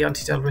Mary at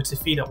Variante del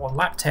Rettifilo on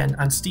lap 10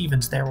 and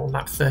Stevens there on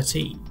lap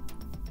 13.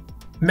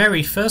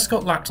 Mary first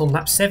got lapped on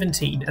lap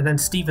 17 and then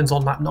Stevens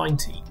on lap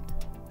 90.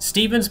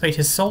 Stevens made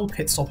his sole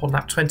pit stop on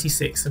lap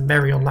 26 and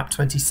Mary on lap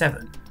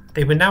 27.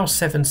 They were now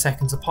 7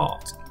 seconds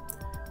apart.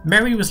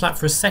 Mary was lapped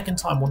for a second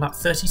time on lap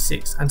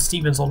 36 and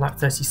Stevens on lap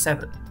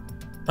 37.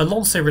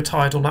 Alonso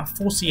retired on lap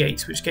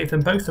 48, which gave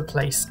them both a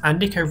place, and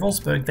Nico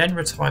Rosberg then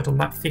retired on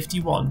lap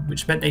 51,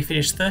 which meant they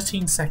finished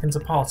 13 seconds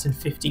apart in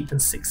 15th and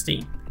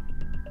 16th.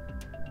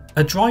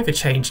 A driver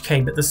change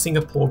came at the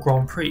Singapore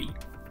Grand Prix.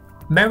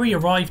 Mary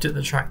arrived at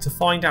the track to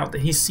find out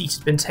that his seat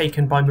had been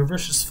taken by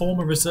Marussia's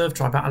former reserve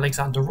driver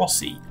Alexander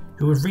Rossi,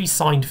 who had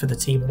re-signed for the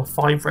team on a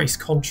 5-race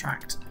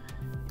contract.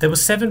 There were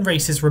 7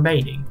 races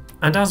remaining,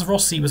 and as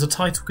Rossi was a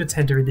title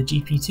contender in the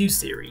GP2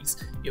 series,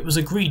 it was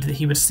agreed that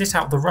he would sit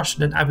out the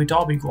Russian and Abu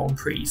Dhabi Grand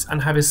Prix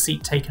and have his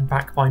seat taken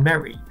back by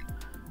Mary.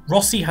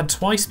 Rossi had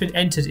twice been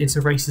entered into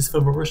races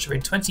for Marussia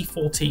in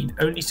 2014,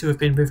 only to have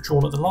been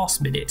withdrawn at the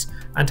last minute,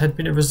 and had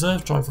been a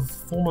reserve driver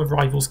for former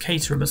rivals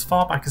Caterham as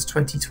far back as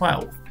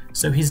 2012,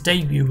 so his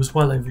debut was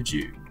well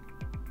overdue.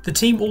 The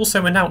team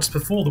also announced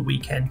before the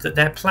weekend that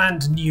their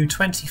planned new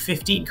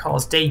 2015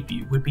 car's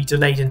debut would be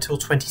delayed until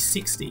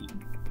 2016.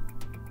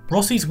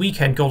 Rossi's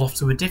weekend got off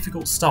to a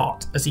difficult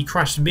start as he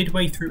crashed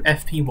midway through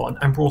FP1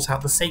 and brought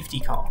out the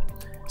safety car.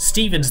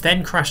 Stevens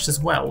then crashed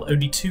as well,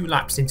 only 2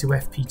 laps into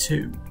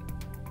FP2.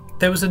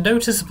 There was a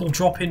noticeable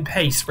drop in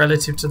pace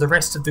relative to the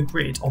rest of the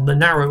grid on the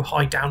narrow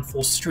high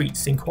downforce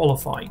streets in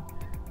qualifying.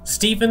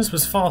 Stevens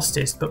was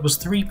fastest but was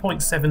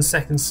 3.7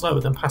 seconds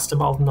slower than Pastor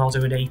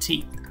Maldonado in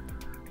 18th.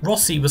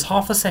 Rossi was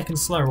half a second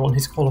slower on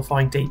his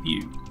qualifying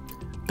debut.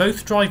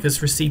 Both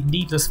drivers received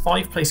needless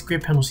 5-place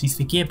grid penalties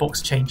for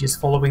gearbox changes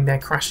following their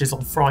crashes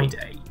on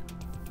Friday.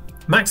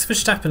 Max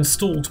Verstappen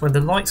stalled when the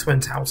lights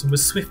went out and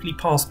was swiftly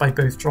passed by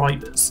both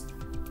drivers.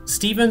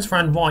 Stevens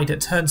ran wide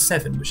at turn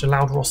 7, which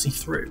allowed Rossi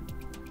through.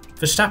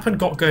 Verstappen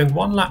got going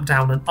 1 lap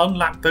down and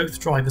unlapped both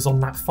drivers on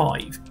lap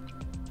 5.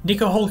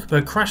 Nico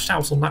Hülkenberg crashed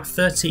out on lap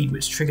 13,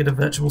 which triggered a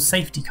virtual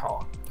safety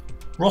car.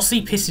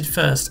 Rossi pitted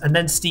first and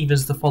then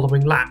Stevens the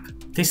following lap.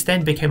 This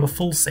then became a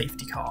full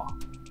safety car.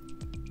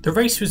 The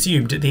race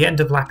resumed at the end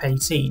of lap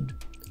 18.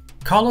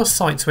 Carlos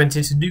Sainz went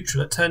into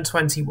neutral at turn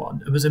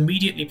 21 and was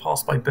immediately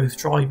passed by both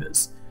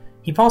drivers.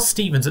 He passed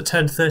Stevens at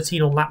turn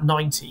 13 on lap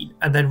 19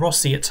 and then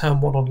Rossi at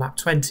turn 1 on lap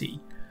 20.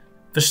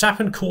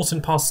 Verstappen caught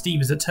and passed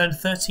Stevens at turn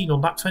 13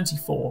 on lap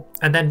 24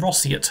 and then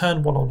Rossi at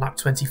turn 1 on lap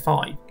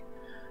 25.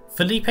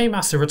 Felipe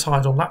Massa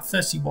retired on lap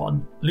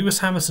 31, Lewis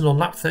Hamilton on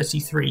lap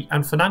 33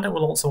 and Fernando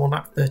Alonso on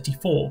lap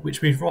 34,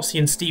 which moved Rossi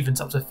and Stevens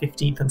up to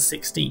 15th and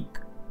 16th.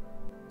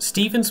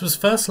 Stevens was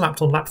first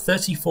lapped on lap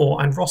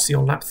 34 and Rossi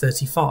on lap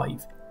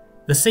 35.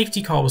 The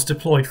safety car was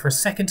deployed for a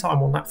second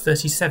time on lap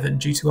 37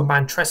 due to a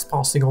man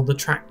trespassing on the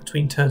track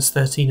between turns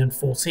 13 and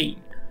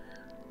 14.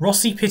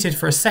 Rossi pitted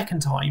for a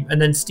second time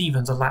and then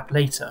Stevens a lap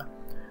later.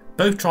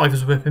 Both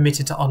drivers were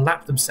permitted to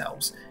unlap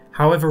themselves.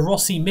 However,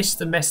 Rossi missed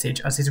the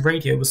message as his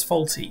radio was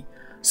faulty,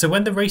 so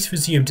when the race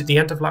resumed at the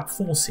end of lap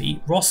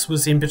 40, Ross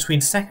was in between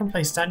 2nd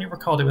place Daniel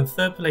Ricciardo and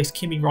 3rd place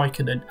Kimi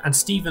Raikkonen, and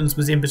Stevens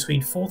was in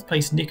between 4th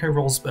place Nico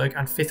Rosberg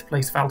and 5th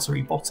place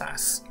Valtteri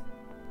Bottas.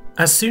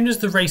 As soon as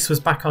the race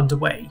was back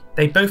underway,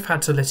 they both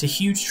had to let a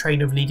huge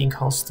train of leading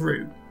cars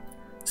through.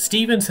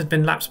 Stevens had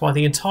been lapped by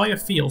the entire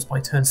field by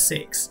turn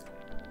 6.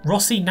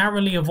 Rossi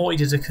narrowly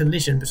avoided a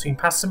collision between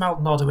Pastor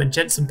Maldonado and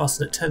Jenson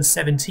Button at turn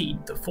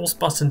 17 that forced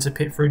Button to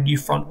pit for a new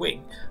front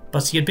wing,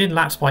 but he had been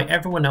lapped by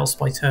everyone else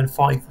by turn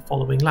 5 the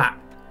following lap.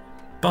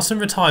 Button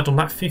retired on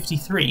lap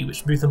 53,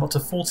 which moved them up to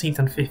 14th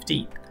and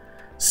 15th.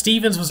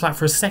 Stevens was lapped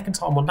for a second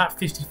time on lap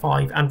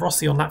 55 and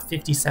Rossi on lap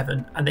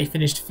 57, and they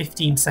finished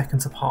 15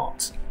 seconds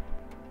apart.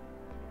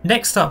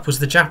 Next up was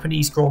the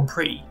Japanese Grand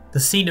Prix, the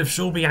scene of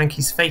Jules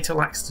Bianchi's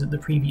fatal accident the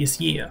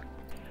previous year.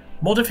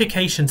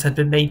 Modifications had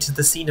been made to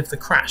the scene of the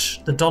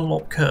crash, the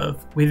Dunlop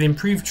curve, with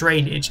improved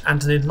drainage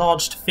and an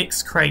enlarged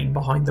fixed crane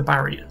behind the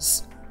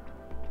barriers.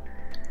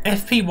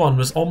 FP1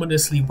 was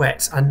ominously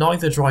wet and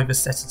neither driver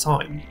set a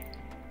time.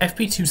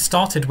 FP2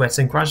 started wet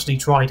and gradually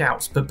dried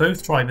out, but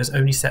both drivers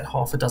only set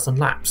half a dozen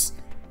laps.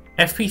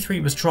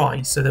 FP3 was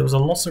dry, so there was a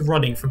lot of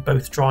running from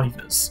both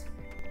drivers.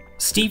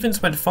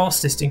 Stevens went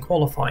fastest in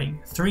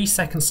qualifying, 3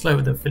 seconds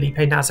slower than Felipe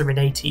Nasr in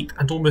 18th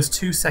and almost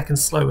 2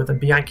 seconds slower than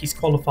Bianchi's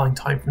qualifying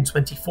time from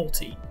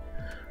 2014.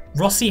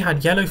 Rossi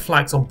had yellow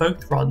flags on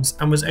both runs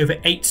and was over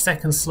 8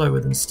 seconds slower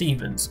than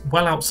Stevens,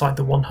 well outside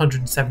the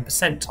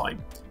 107%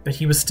 time, but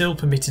he was still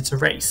permitted to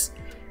race.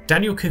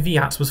 Daniel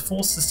Kvyat was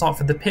forced to start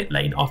from the pit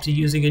lane after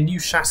using a new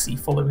chassis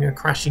following a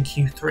crash in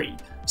Q3,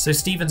 so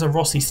Stevens and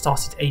Rossi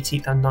started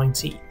 18th and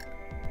 19th.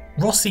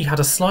 Rossi had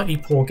a slightly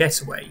poor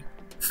getaway.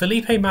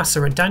 Felipe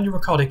Massa and Daniel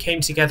Ricciardo came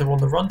together on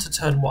the run to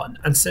turn 1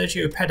 and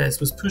Sergio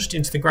Perez was pushed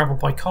into the gravel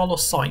by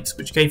Carlos Sainz,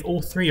 which gave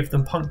all 3 of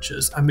them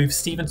punctures and moved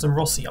Stevens and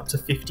Rossi up to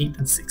 15th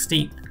and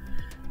 16th.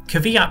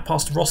 Kvyat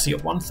passed Rossi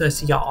at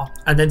 130R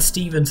and then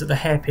Stevens at the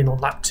hairpin on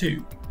lap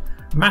 2.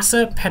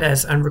 Massa,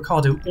 Perez and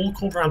Ricciardo all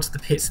called round to the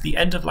pits at the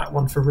end of lap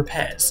 1 for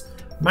repairs.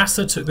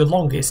 Massa took the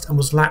longest and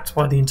was lapped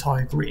by the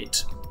entire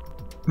grid.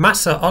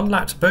 Massa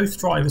unlapped both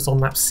drivers on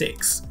lap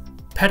 6.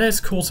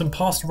 Perez caught and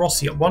passed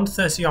Rossi at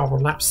 130R on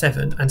lap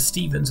 7 and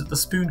Stevens at the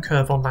spoon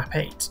curve on lap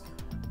 8.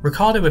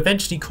 Ricciardo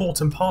eventually caught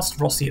and passed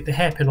Rossi at the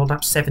hairpin on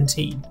lap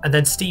 17 and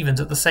then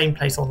Stevens at the same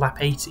place on lap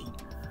 80.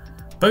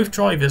 Both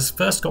drivers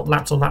first got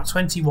lapped on lap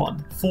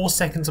 21, 4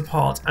 seconds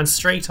apart, and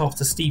straight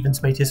after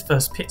Stevens made his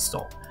first pit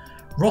stop.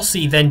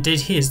 Rossi then did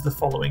his the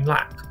following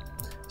lap.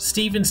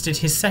 Stevens did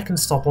his second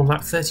stop on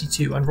lap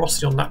 32 and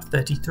Rossi on lap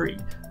 33,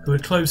 who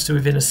had closed to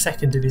within a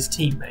second of his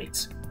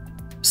teammate.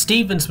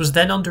 Stevens was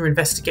then under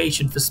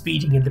investigation for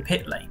speeding in the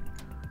pit lane.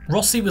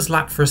 Rossi was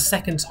lapped for a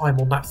second time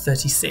on lap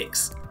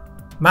 36.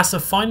 Massa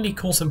finally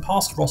caught and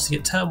passed Rossi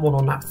at turn 1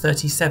 on lap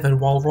 37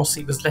 while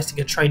Rossi was letting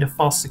a train of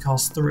faster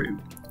cars through.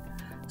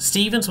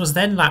 Stevens was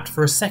then lapped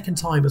for a second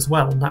time as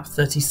well on lap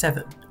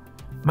 37.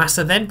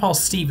 Massa then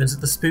passed Stevens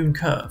at the spoon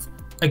curve,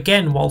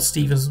 again while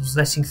Stevens was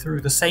letting through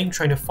the same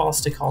train of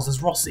faster cars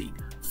as Rossi,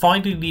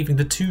 finally leaving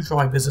the 2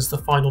 drivers as the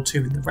final 2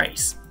 in the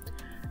race.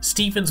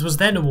 Stevens was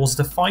then awarded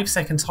a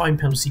 5-second time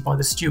penalty by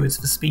the stewards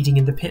for speeding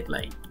in the pit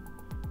lane.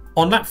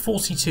 On lap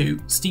 42,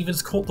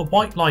 Stevens caught the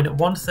white line at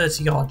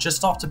 130 yard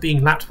just after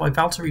being lapped by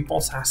Valtteri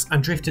Bottas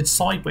and drifted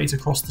sideways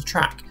across the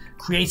track,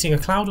 creating a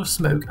cloud of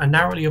smoke and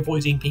narrowly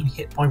avoiding being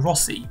hit by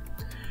Rossi.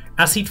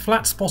 As he'd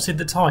flat spotted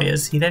the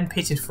tyres, he then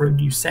pitted for a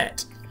new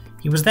set.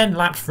 He was then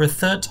lapped for a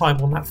third time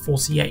on lap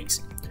 48.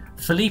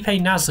 Felipe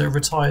Nasr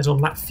retired on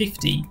lap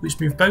 50, which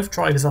moved both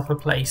drivers up a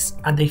place,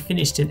 and they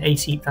finished in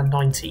 18th and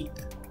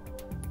 19th.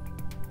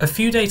 A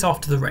few days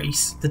after the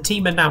race, the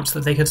team announced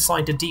that they had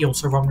signed a deal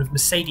to run with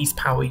Mercedes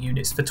power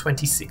units for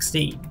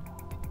 2016.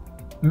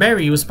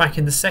 Meri was back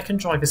in the second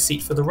driver's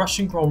seat for the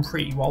Russian Grand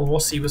Prix while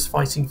Rossi was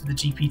fighting for the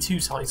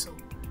GP2 title.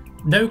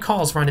 No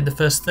cars ran in the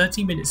first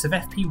 30 minutes of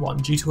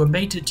FP1 due to a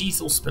major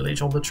diesel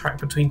spillage on the track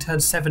between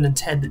turns 7 and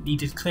 10 that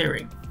needed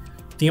clearing.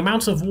 The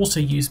amount of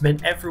water used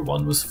meant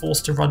everyone was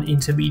forced to run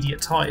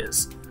intermediate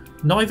tyres.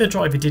 Neither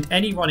driver did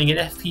any running in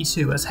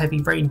FP2 as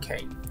heavy rain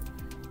came.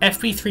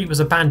 FP3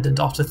 was abandoned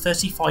after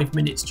 35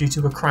 minutes due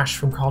to a crash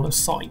from Carlos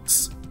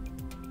Sainz.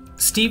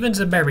 Stevens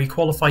and Meri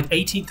qualified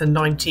 18th and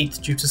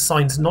 19th due to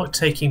Sainz not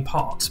taking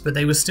part, but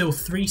they were still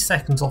 3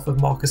 seconds off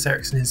of Marcus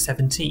Ericsson in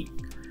 17th.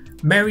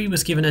 Meri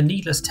was given a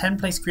needless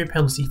 10-place grid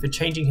penalty for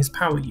changing his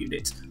power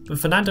unit, but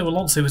Fernando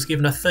Alonso was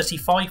given a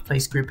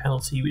 35-place grid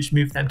penalty which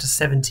moved them to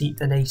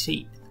 17th and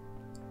 18th.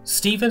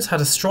 Stevens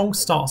had a strong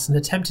start and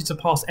attempted to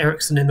pass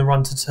Ericsson in the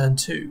run to turn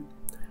 2.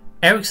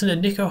 Ericsson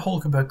and Nico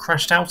Hülkenberg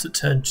crashed out at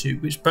turn 2,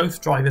 which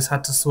both drivers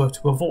had to swerve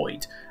to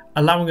avoid,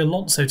 allowing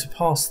Alonso to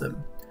pass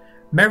them.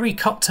 Meri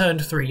cut turn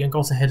 3 and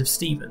got ahead of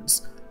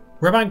Stevens.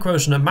 Romain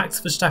Grosjean and Max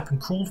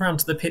Verstappen crawled round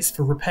to the pits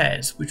for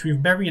repairs, which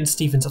moved Meri and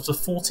Stevens up to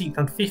 14th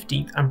and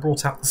 15th and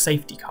brought out the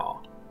safety car.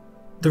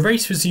 The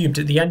race resumed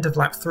at the end of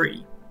lap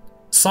 3.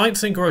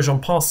 Sainz and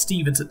Grosjean passed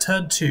Stevens at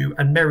turn 2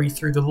 and Meri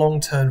through the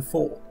long turn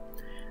 4.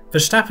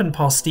 Verstappen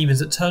passed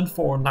Stevens at turn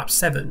 4 on lap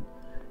 7.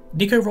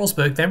 Nico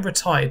Rosberg then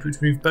retired,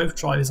 which moved both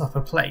drivers up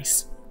a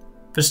place.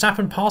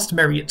 Verstappen passed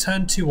Meri at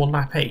turn 2 on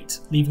lap 8,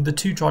 leaving the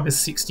two drivers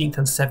 16th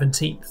and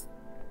 17th.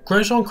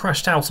 Grosjean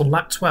crashed out on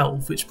lap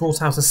 12, which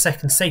brought out a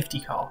second safety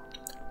car.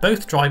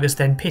 Both drivers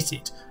then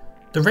pitted.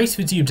 The race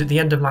resumed at the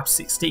end of lap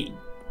 16.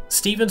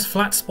 Stevens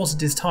flat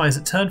spotted his tyres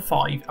at turn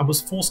 5 and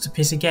was forced to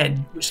pit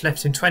again, which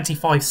left him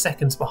 25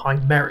 seconds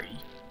behind Meri.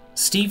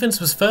 Stevens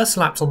was first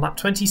lapped on lap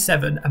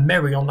 27 and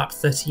Meri on lap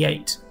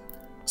 38.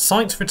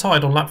 Sainz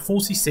retired on lap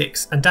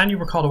 46 and Daniel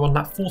Ricciardo on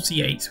lap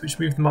 48, which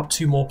moved them up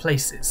 2 more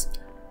places.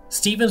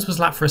 Stevens was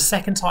lapped for a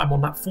second time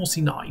on lap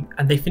 49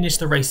 and they finished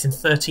the race in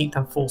 13th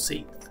and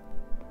 14th.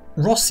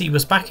 Rossi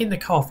was back in the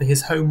car for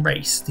his home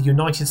race, the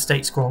United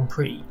States Grand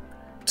Prix.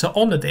 To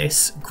honour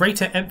this,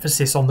 greater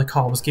emphasis on the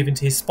car was given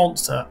to his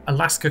sponsor,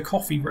 Alaska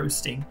Coffee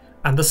Roasting,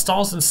 and the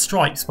stars and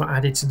stripes were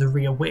added to the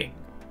rear wing.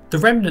 The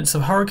remnants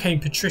of Hurricane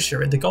Patricia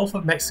in the Gulf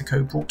of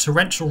Mexico brought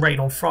torrential rain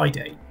on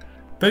Friday.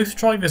 Both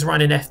drivers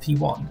ran in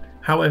FP1,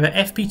 however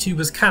FP2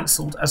 was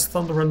cancelled as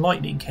thunder and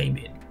lightning came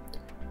in.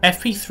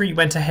 FP3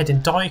 went ahead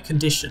in dire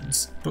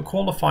conditions, but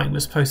qualifying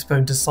was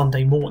postponed to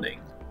Sunday morning.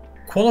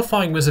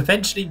 Qualifying was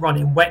eventually run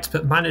in wet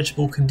but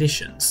manageable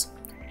conditions.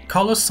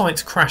 Carlos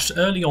Sainz crashed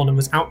early on and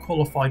was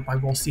outqualified by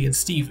Rossi and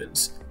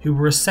Stevens, who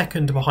were a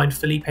second behind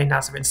Felipe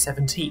Nasr in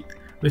 17th,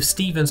 with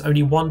Stevens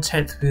only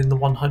 1/10 within the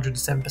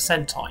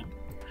 107% time.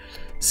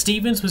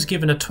 Stevens was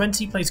given a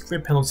 20-place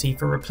grid penalty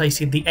for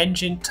replacing the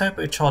engine,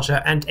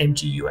 turbocharger and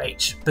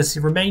MGUH, but he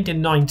remained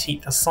in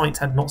 19th as Sainz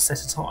had not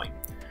set a time.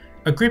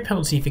 A grid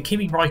penalty for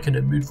Kimi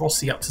Raikkonen moved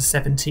Rossi up to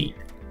 17th.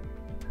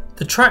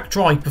 The track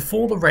dried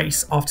before the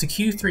race after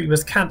Q3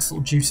 was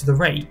cancelled due to the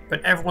rain,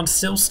 but everyone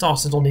still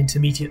started on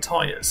intermediate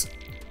tyres.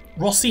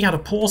 Rossi had a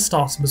poor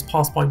start and was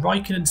passed by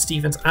Raikkonen,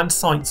 Stevens and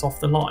Sainz off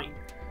the line.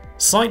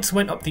 Sainz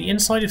went up the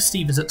inside of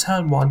Stevens at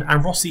turn 1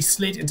 and Rossi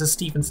slid into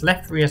Stevens'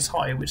 left rear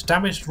tyre, which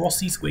damaged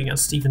Rossi's wing and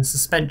Stevens'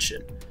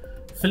 suspension.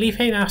 Felipe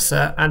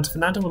Nasr and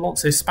Fernando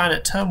Alonso span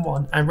at turn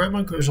 1 and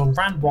Romain Grosjean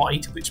ran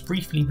wide, which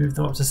briefly moved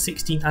them up to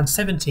 16th and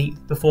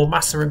 17th before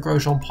Massa and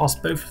Grosjean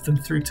passed both of them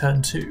through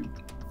turn 2.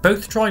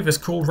 Both drivers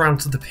crawled round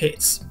to the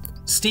pits.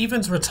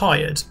 Stevens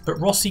retired, but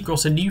Rossi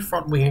got a new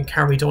front wing and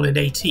carried on in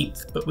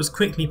 18th, but was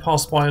quickly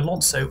passed by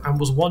Alonso and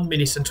was 1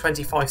 minute and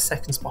 25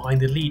 seconds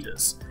behind the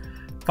leaders.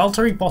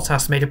 Valtteri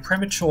Bottas made a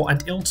premature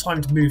and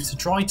ill-timed move to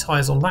dry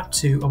tyres on lap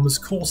 2 and was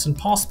caught and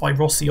passed by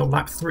Rossi on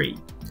lap 3.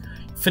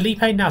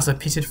 Felipe Nasr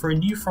pitted for a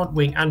new front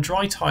wing and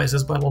dry tyres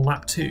as well on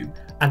lap 2,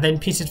 and then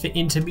pitted for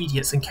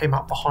intermediates and came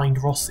up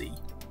behind Rossi.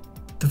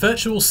 The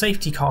virtual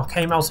safety car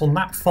came out on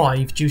lap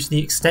 5 due to the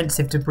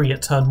extensive debris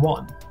at turn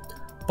 1.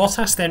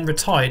 Bottas then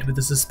retired with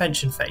a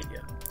suspension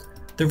failure.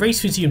 The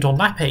race resumed on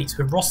lap 8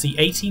 with Rossi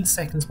 18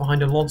 seconds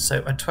behind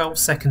Alonso and 12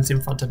 seconds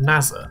in front of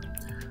Nasr.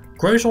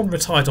 Grosjean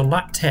retired on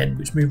lap 10,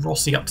 which moved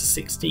Rossi up to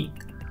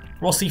 16th.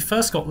 Rossi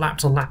first got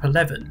lapped on lap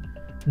 11.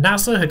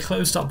 Nasr had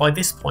closed up by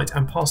this point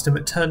and passed him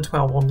at turn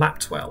 12 on lap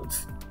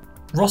 12.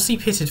 Rossi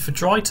pitted for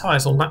dry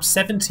tyres on lap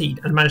 17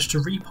 and managed to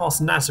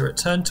repass Nasr at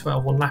turn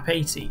 12 on lap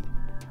 18.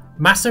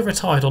 Massa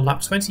retired on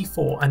lap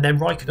 24 and then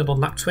Raikkonen on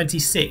lap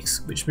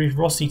 26, which moved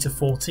Rossi to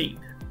 14th.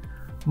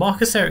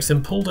 Marcus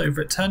Ericsson pulled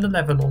over at turn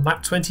 11 on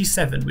lap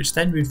 27, which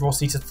then moved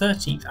Rossi to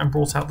 13th and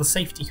brought out the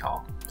safety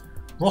car.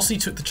 Rossi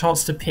took the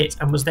chance to pit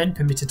and was then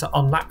permitted to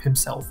unlap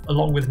himself,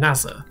 along with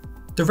Nasser.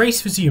 The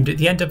race resumed at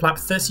the end of lap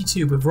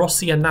 32 with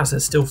Rossi and Nasser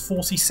still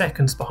 40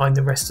 seconds behind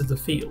the rest of the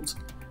field.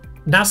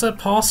 Nasser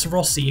passed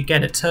Rossi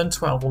again at turn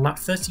 12 on lap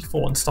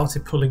 34 and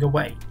started pulling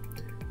away.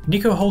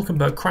 Nico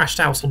Hülkenberg crashed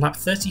out on lap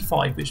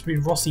 35, which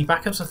moved Rossi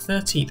back up to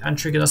 13th and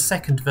triggered a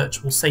second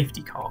virtual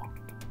safety car.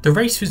 The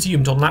race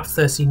resumed on lap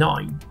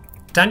 39.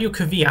 Daniel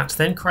Kvyat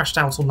then crashed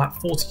out on lap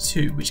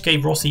 42, which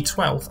gave Rossi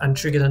 12th and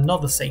triggered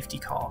another safety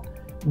car.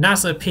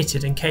 Nasser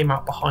pitted and came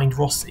out behind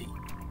Rossi.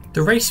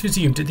 The race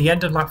resumed at the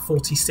end of lap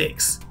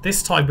 46,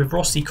 this time with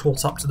Rossi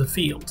caught up to the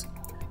field.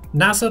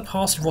 Nasser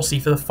passed Rossi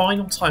for the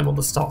final time on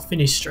the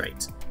start-finish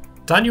straight.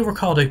 Daniel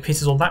Ricciardo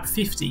pitted on lap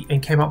 50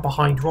 and came up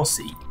behind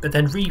Rossi, but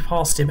then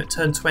repassed him at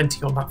turn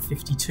 20 on lap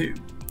 52.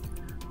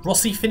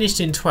 Rossi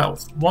finished in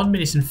 12th, 1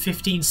 minute and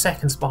 15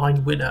 seconds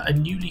behind winner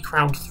and newly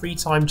crowned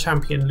 3-time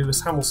champion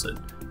Lewis Hamilton,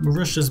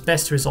 Marussia's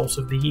best result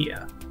of the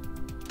year.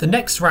 The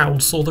next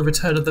round saw the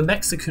return of the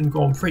Mexican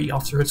Grand Prix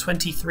after a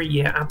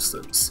 23-year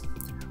absence.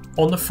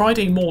 On the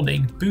Friday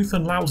morning, Booth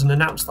and Loudon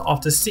announced that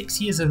after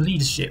 6 years of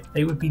leadership,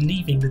 they would be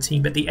leaving the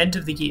team at the end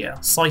of the year,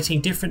 citing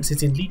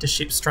differences in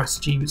leadership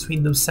strategy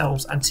between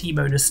themselves and team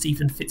owner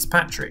Stephen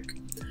Fitzpatrick.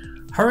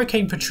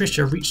 Hurricane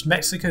Patricia reached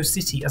Mexico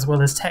City as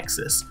well as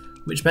Texas,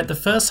 which meant the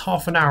first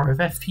half an hour of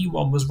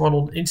FP1 was run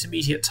on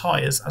intermediate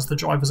tyres as the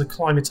drivers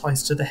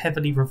acclimatised to the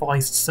heavily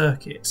revised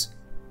circuit.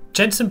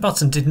 Jenson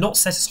Button did not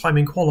set a time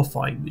in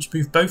qualifying, which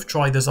moved both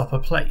drivers up a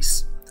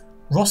place.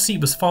 Rossi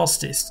was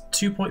fastest,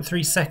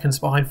 2.3 seconds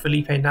behind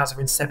Felipe Nasr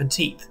in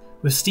 17th,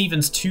 with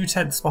Stevens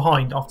 2/10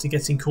 behind after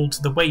getting called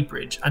to the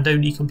weighbridge and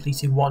only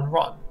completing one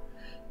run.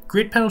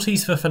 Grid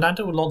penalties for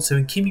Fernando Alonso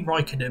and Kimi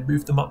Raikkonen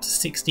moved them up to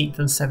 16th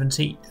and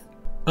 17th.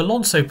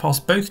 Alonso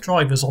passed both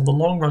drivers on the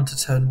long run to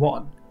turn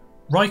 1.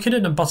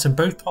 Raikkonen and Button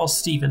both passed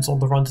Stevens on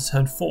the run to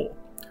turn 4.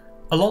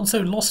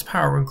 Alonso lost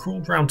power and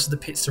crawled round to the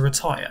pits to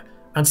retire,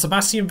 and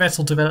Sebastian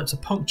Vettel developed a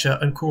puncture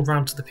and crawled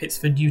round to the pits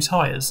for new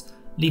tyres,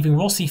 leaving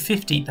Rossi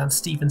 15th and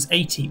Stevens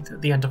 18th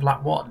at the end of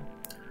lap 1.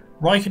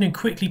 Raikkonen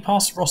quickly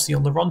passed Rossi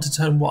on the run to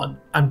turn 1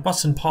 and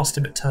Button passed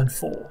him at turn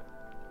 4.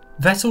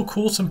 Vettel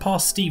caught and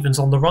passed Stevens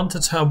on the run to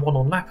turn 1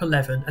 on lap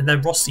 11 and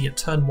then Rossi at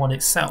turn 1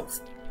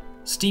 itself.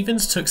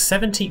 Stevens took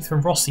 17th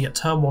from Rossi at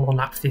turn 1 on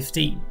lap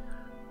 15.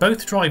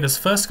 Both drivers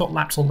first got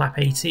lapped on lap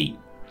 18.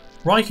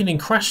 Raikkonen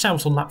crashed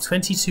out on lap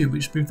 22,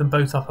 which moved them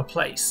both up a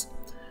place.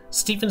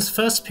 Stevens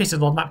first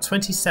pitted on lap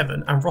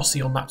 27 and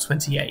Rossi on lap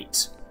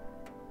 28.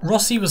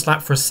 Rossi was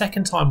lapped for a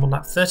second time on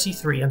lap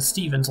 33 and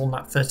Stevens on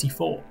lap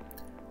 34.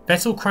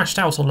 Vettel crashed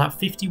out on lap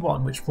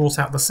 51, which brought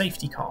out the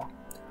safety car.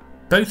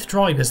 Both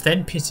drivers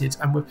then pitted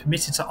and were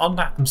permitted to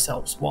unlap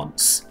themselves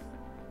once.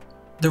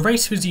 The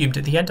race resumed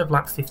at the end of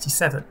lap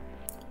 57.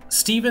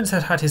 Stevens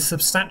had had his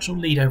substantial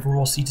lead over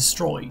Rossi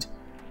destroyed.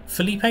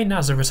 Felipe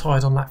Nasr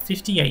retired on lap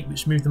 58,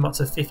 which moved them up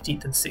to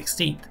 15th and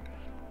 16th.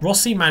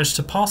 Rossi managed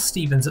to pass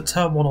Stevens at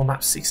turn 1 on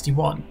lap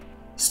 61.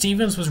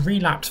 Stevens was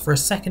relapped for a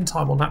second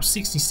time on lap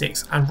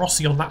 66 and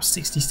Rossi on lap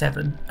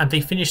 67, and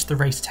they finished the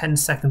race 10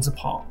 seconds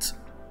apart.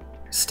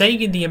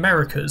 Staying in the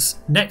Americas,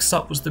 next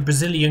up was the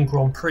Brazilian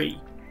Grand Prix.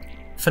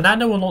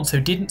 Fernando Alonso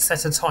didn't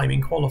set a time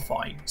in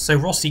qualifying, so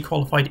Rossi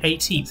qualified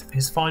 18th for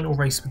his final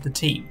race with the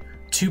team,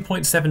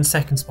 2.7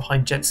 seconds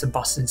behind Jenson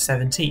Button in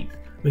 17th,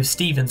 with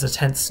Stevens a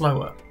 10th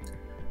slower.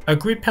 A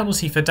grid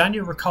penalty for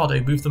Daniel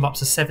Ricciardo moved them up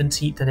to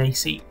 17th and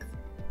 18th.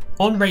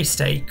 On race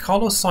day,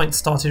 Carlos Sainz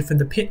started from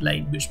the pit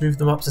lane, which moved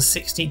them up to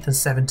 16th and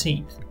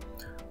 17th.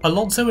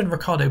 Alonso and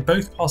Ricciardo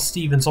both passed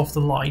Stevens off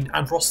the line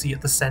and Rossi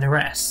at the Senna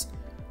S.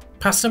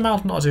 Pastor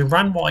Maldonado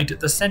ran wide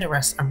at the Senna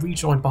S and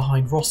rejoined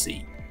behind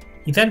Rossi.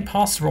 He then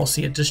passed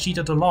Rossi at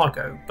Descida do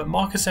Lago, but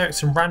Marcus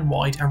Ericsson ran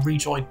wide and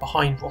rejoined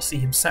behind Rossi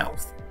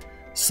himself.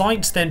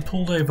 Sainz then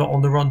pulled over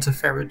on the run to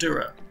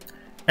Ferradura.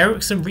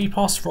 Ericsson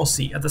repassed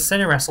Rossi at the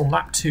Senna S on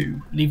lap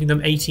 2, leaving them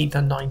 18th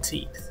and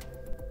 19th.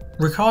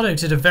 Ricciardo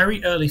did a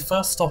very early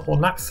first stop on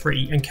lap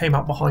 3 and came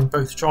up behind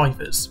both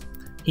drivers.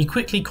 He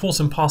quickly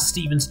caught and passed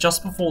Stevens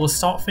just before the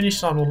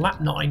start-finish line on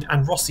lap 9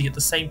 and Rossi at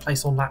the same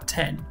place on lap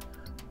 10.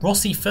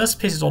 Rossi first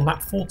pitted on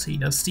lap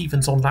 14 and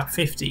Stevens on lap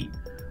 15.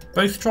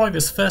 Both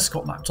drivers first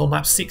got lapped on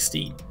lap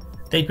 16.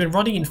 They'd been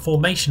running in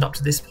formation up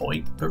to this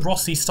point, but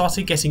Rossi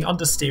started getting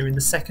understeer in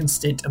the second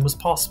stint and was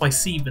passed by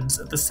Stevens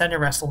at the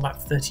Senna S on lap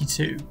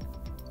 32.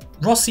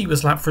 Rossi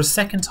was lapped for a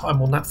second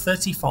time on lap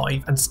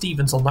 35 and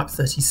Stevens on lap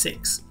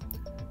 36.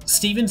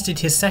 Stevens did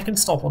his second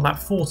stop on lap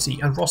 40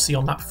 and Rossi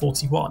on lap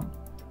 41.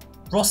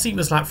 Rossi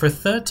was lapped for a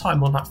third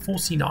time on lap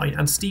 49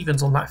 and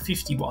Stevens on lap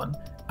 51,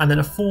 and then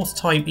a fourth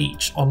time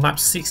each on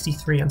laps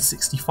 63 and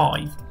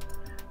 65.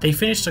 They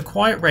finished a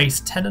quiet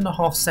race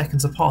 10.5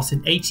 seconds apart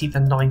in 18th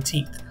and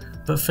 19th,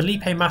 but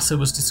Felipe Massa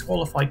was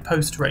disqualified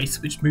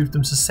post-race, which moved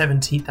them to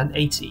 17th and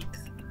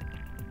 18th.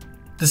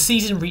 The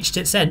season reached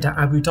its end at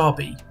Abu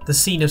Dhabi, the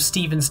scene of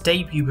Stevens'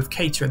 debut with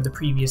Caterham the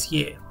previous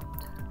year.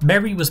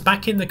 Merry was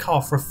back in the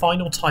car for a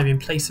final time in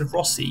place of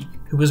Rossi,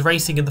 who was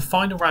racing in the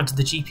final round of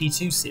the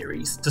GP2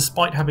 series,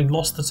 despite having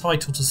lost the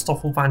title to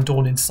Stoffel van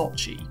Dorn in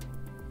Sochi.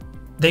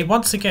 They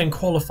once again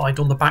qualified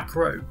on the back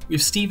row,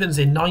 with Stevens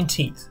in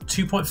 19th,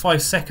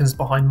 2.5 seconds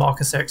behind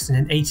Marcus Ericsson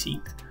in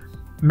 18th.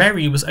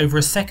 Merry was over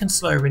a second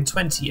slower in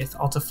 20th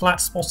after flat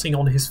spotting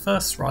on his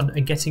first run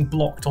and getting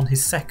blocked on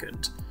his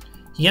second.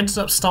 He ended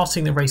up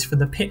starting the race from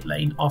the pit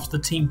lane after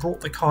the team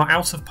brought the car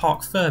out of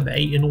Parc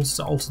Ferme in order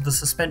to alter the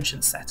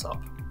suspension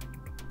setup.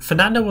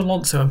 Fernando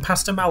Alonso and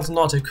Pastor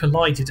Maldonado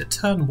collided at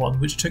turn 1,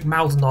 which took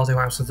Maldonado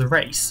out of the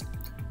race.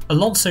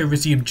 Alonso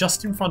resumed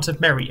just in front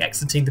of Merry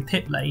exiting the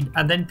pit lane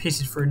and then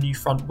pitted for a new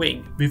front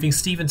wing, moving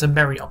Stevens and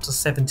Merry up to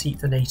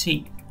 17th and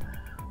 18th.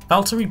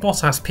 Valtteri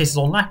Bottas pitted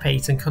on lap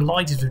 8 and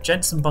collided with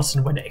Jenson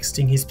Button when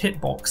exiting his pit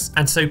box,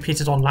 and so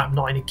pitted on lap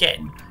 9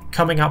 again,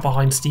 coming out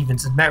behind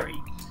Stevens and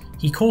Merry.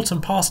 He caught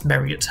and passed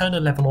Merry at turn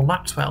 11 on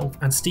lap 12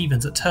 and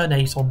Stevens at turn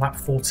 8 on lap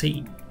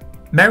 14.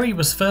 Merry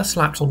was first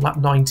lapped on lap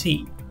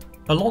 19.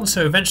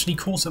 Alonso eventually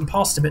caught and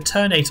passed him at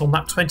turn 8 on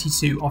lap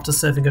 22 after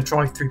serving a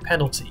drive-through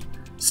penalty.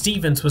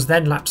 Stevens was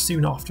then lapped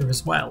soon after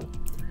as well.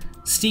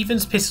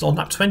 Stevens pitted on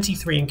lap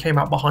 23 and came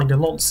out behind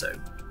Alonso.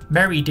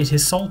 Merry did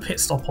his sole pit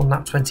stop on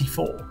lap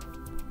 24.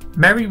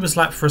 Merry was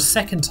lapped for a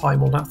second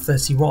time on lap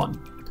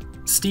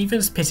 31.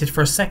 Stevens pitted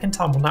for a second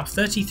time on lap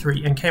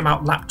 33 and came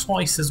out lapped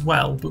twice as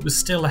well, but was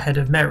still ahead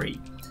of Merry.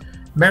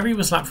 Merry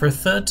was lapped for a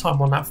third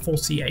time on lap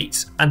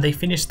 48, and they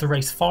finished the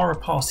race far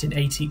apart in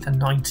 18th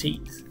and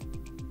 19th.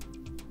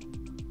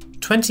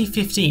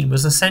 2015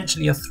 was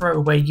essentially a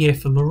throwaway year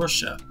for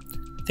Marussia.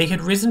 They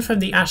had risen from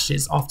the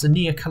ashes after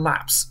near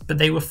collapse, but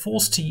they were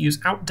forced to use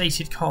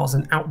outdated cars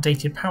and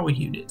outdated power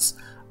units,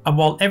 and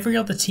while every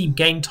other team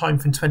gained time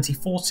from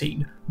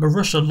 2014,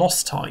 Marussia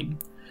lost time.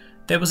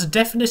 There was a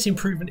definite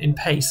improvement in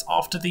pace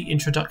after the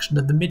introduction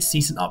of the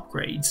mid-season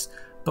upgrades,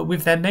 but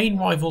with their main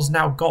rivals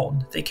now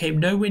gone, they came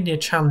nowhere near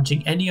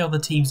challenging any other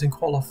teams in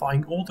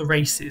qualifying or the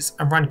races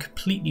and ran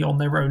completely on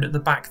their own at the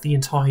back the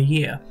entire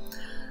year.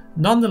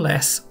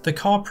 Nonetheless, the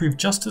car proved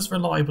just as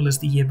reliable as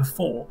the year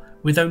before,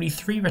 with only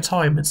 3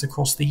 retirements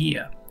across the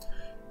year.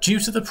 Due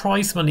to the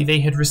prize money they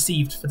had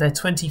received for their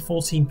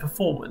 2014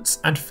 performance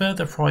and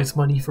further prize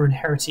money for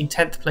inheriting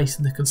 10th place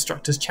in the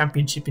Constructors'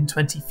 Championship in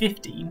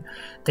 2015,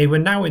 they were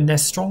now in their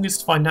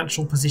strongest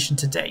financial position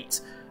to date,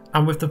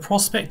 and with the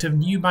prospect of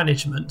new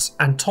management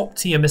and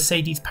top-tier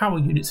Mercedes power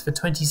units for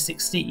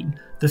 2016,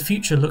 the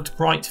future looked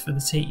bright for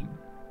the team.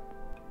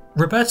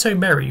 Roberto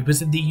Merry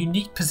was in the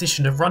unique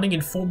position of running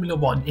in Formula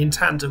 1 in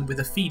tandem with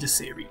a feeder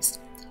series.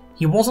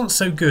 He wasn't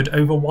so good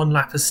over one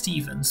lap as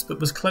Stevens, but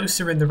was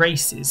closer in the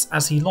races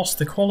as he lost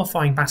the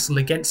qualifying battle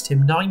against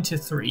him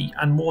 9-3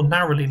 and more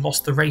narrowly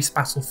lost the race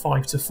battle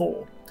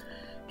 5-4.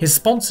 His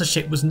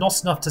sponsorship was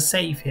not enough to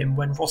save him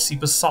when Rossi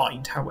was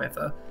signed,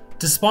 however.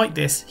 Despite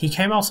this, he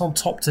came out on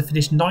top to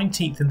finish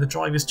 19th in the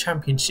Drivers'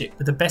 Championship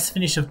with a best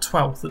finish of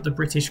 12th at the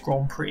British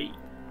Grand Prix.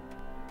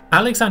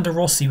 Alexander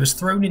Rossi was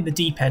thrown in the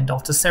deep end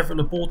after several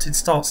aborted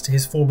starts to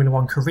his Formula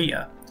 1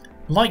 career.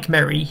 Like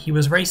Merry, he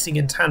was racing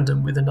in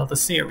tandem with another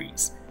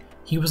series.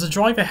 He was a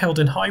driver held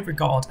in high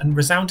regard and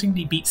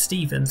resoundingly beat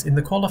Stevens in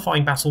the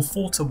qualifying battle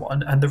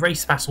 4-1 and the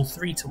race battle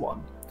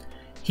 3-1.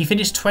 He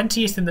finished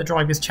 20th in the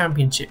Drivers'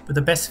 Championship with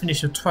a best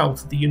finish of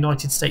 12th at the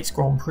United States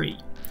Grand Prix.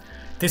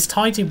 This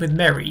tied him with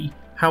Merry,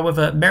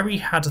 however Merry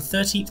had a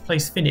 13th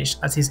place finish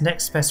as his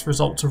next best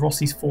result to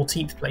Rossi's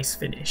 14th place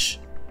finish.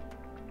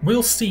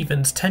 Will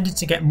Stevens tended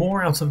to get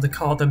more out of the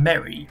car than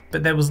Merry,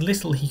 but there was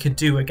little he could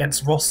do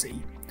against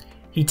Rossi.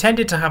 He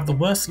tended to have the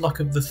worst luck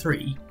of the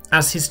 3,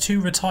 as his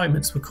 2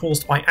 retirements were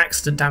caused by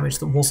accident damage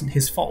that wasn't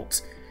his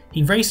fault.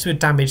 He raced with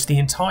damage the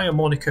entire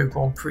Monaco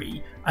Grand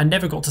Prix and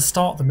never got to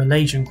start the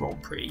Malaysian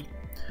Grand Prix.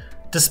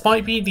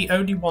 Despite being the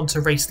only one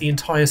to race the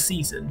entire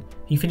season,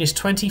 he finished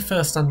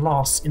 21st and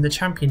last in the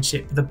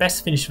championship with a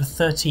best finish of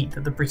 13th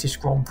at the British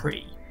Grand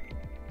Prix.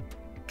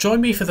 Join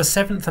me for the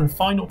 7th and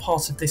final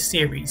part of this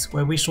series,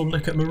 where we shall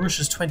look at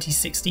Marussia's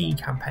 2016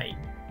 campaign.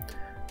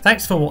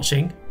 Thanks for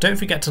watching, don't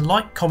forget to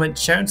like, comment,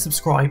 share and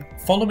subscribe,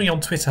 follow me on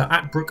Twitter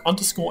at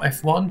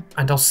Brook_F1,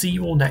 and I'll see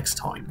you all next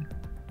time.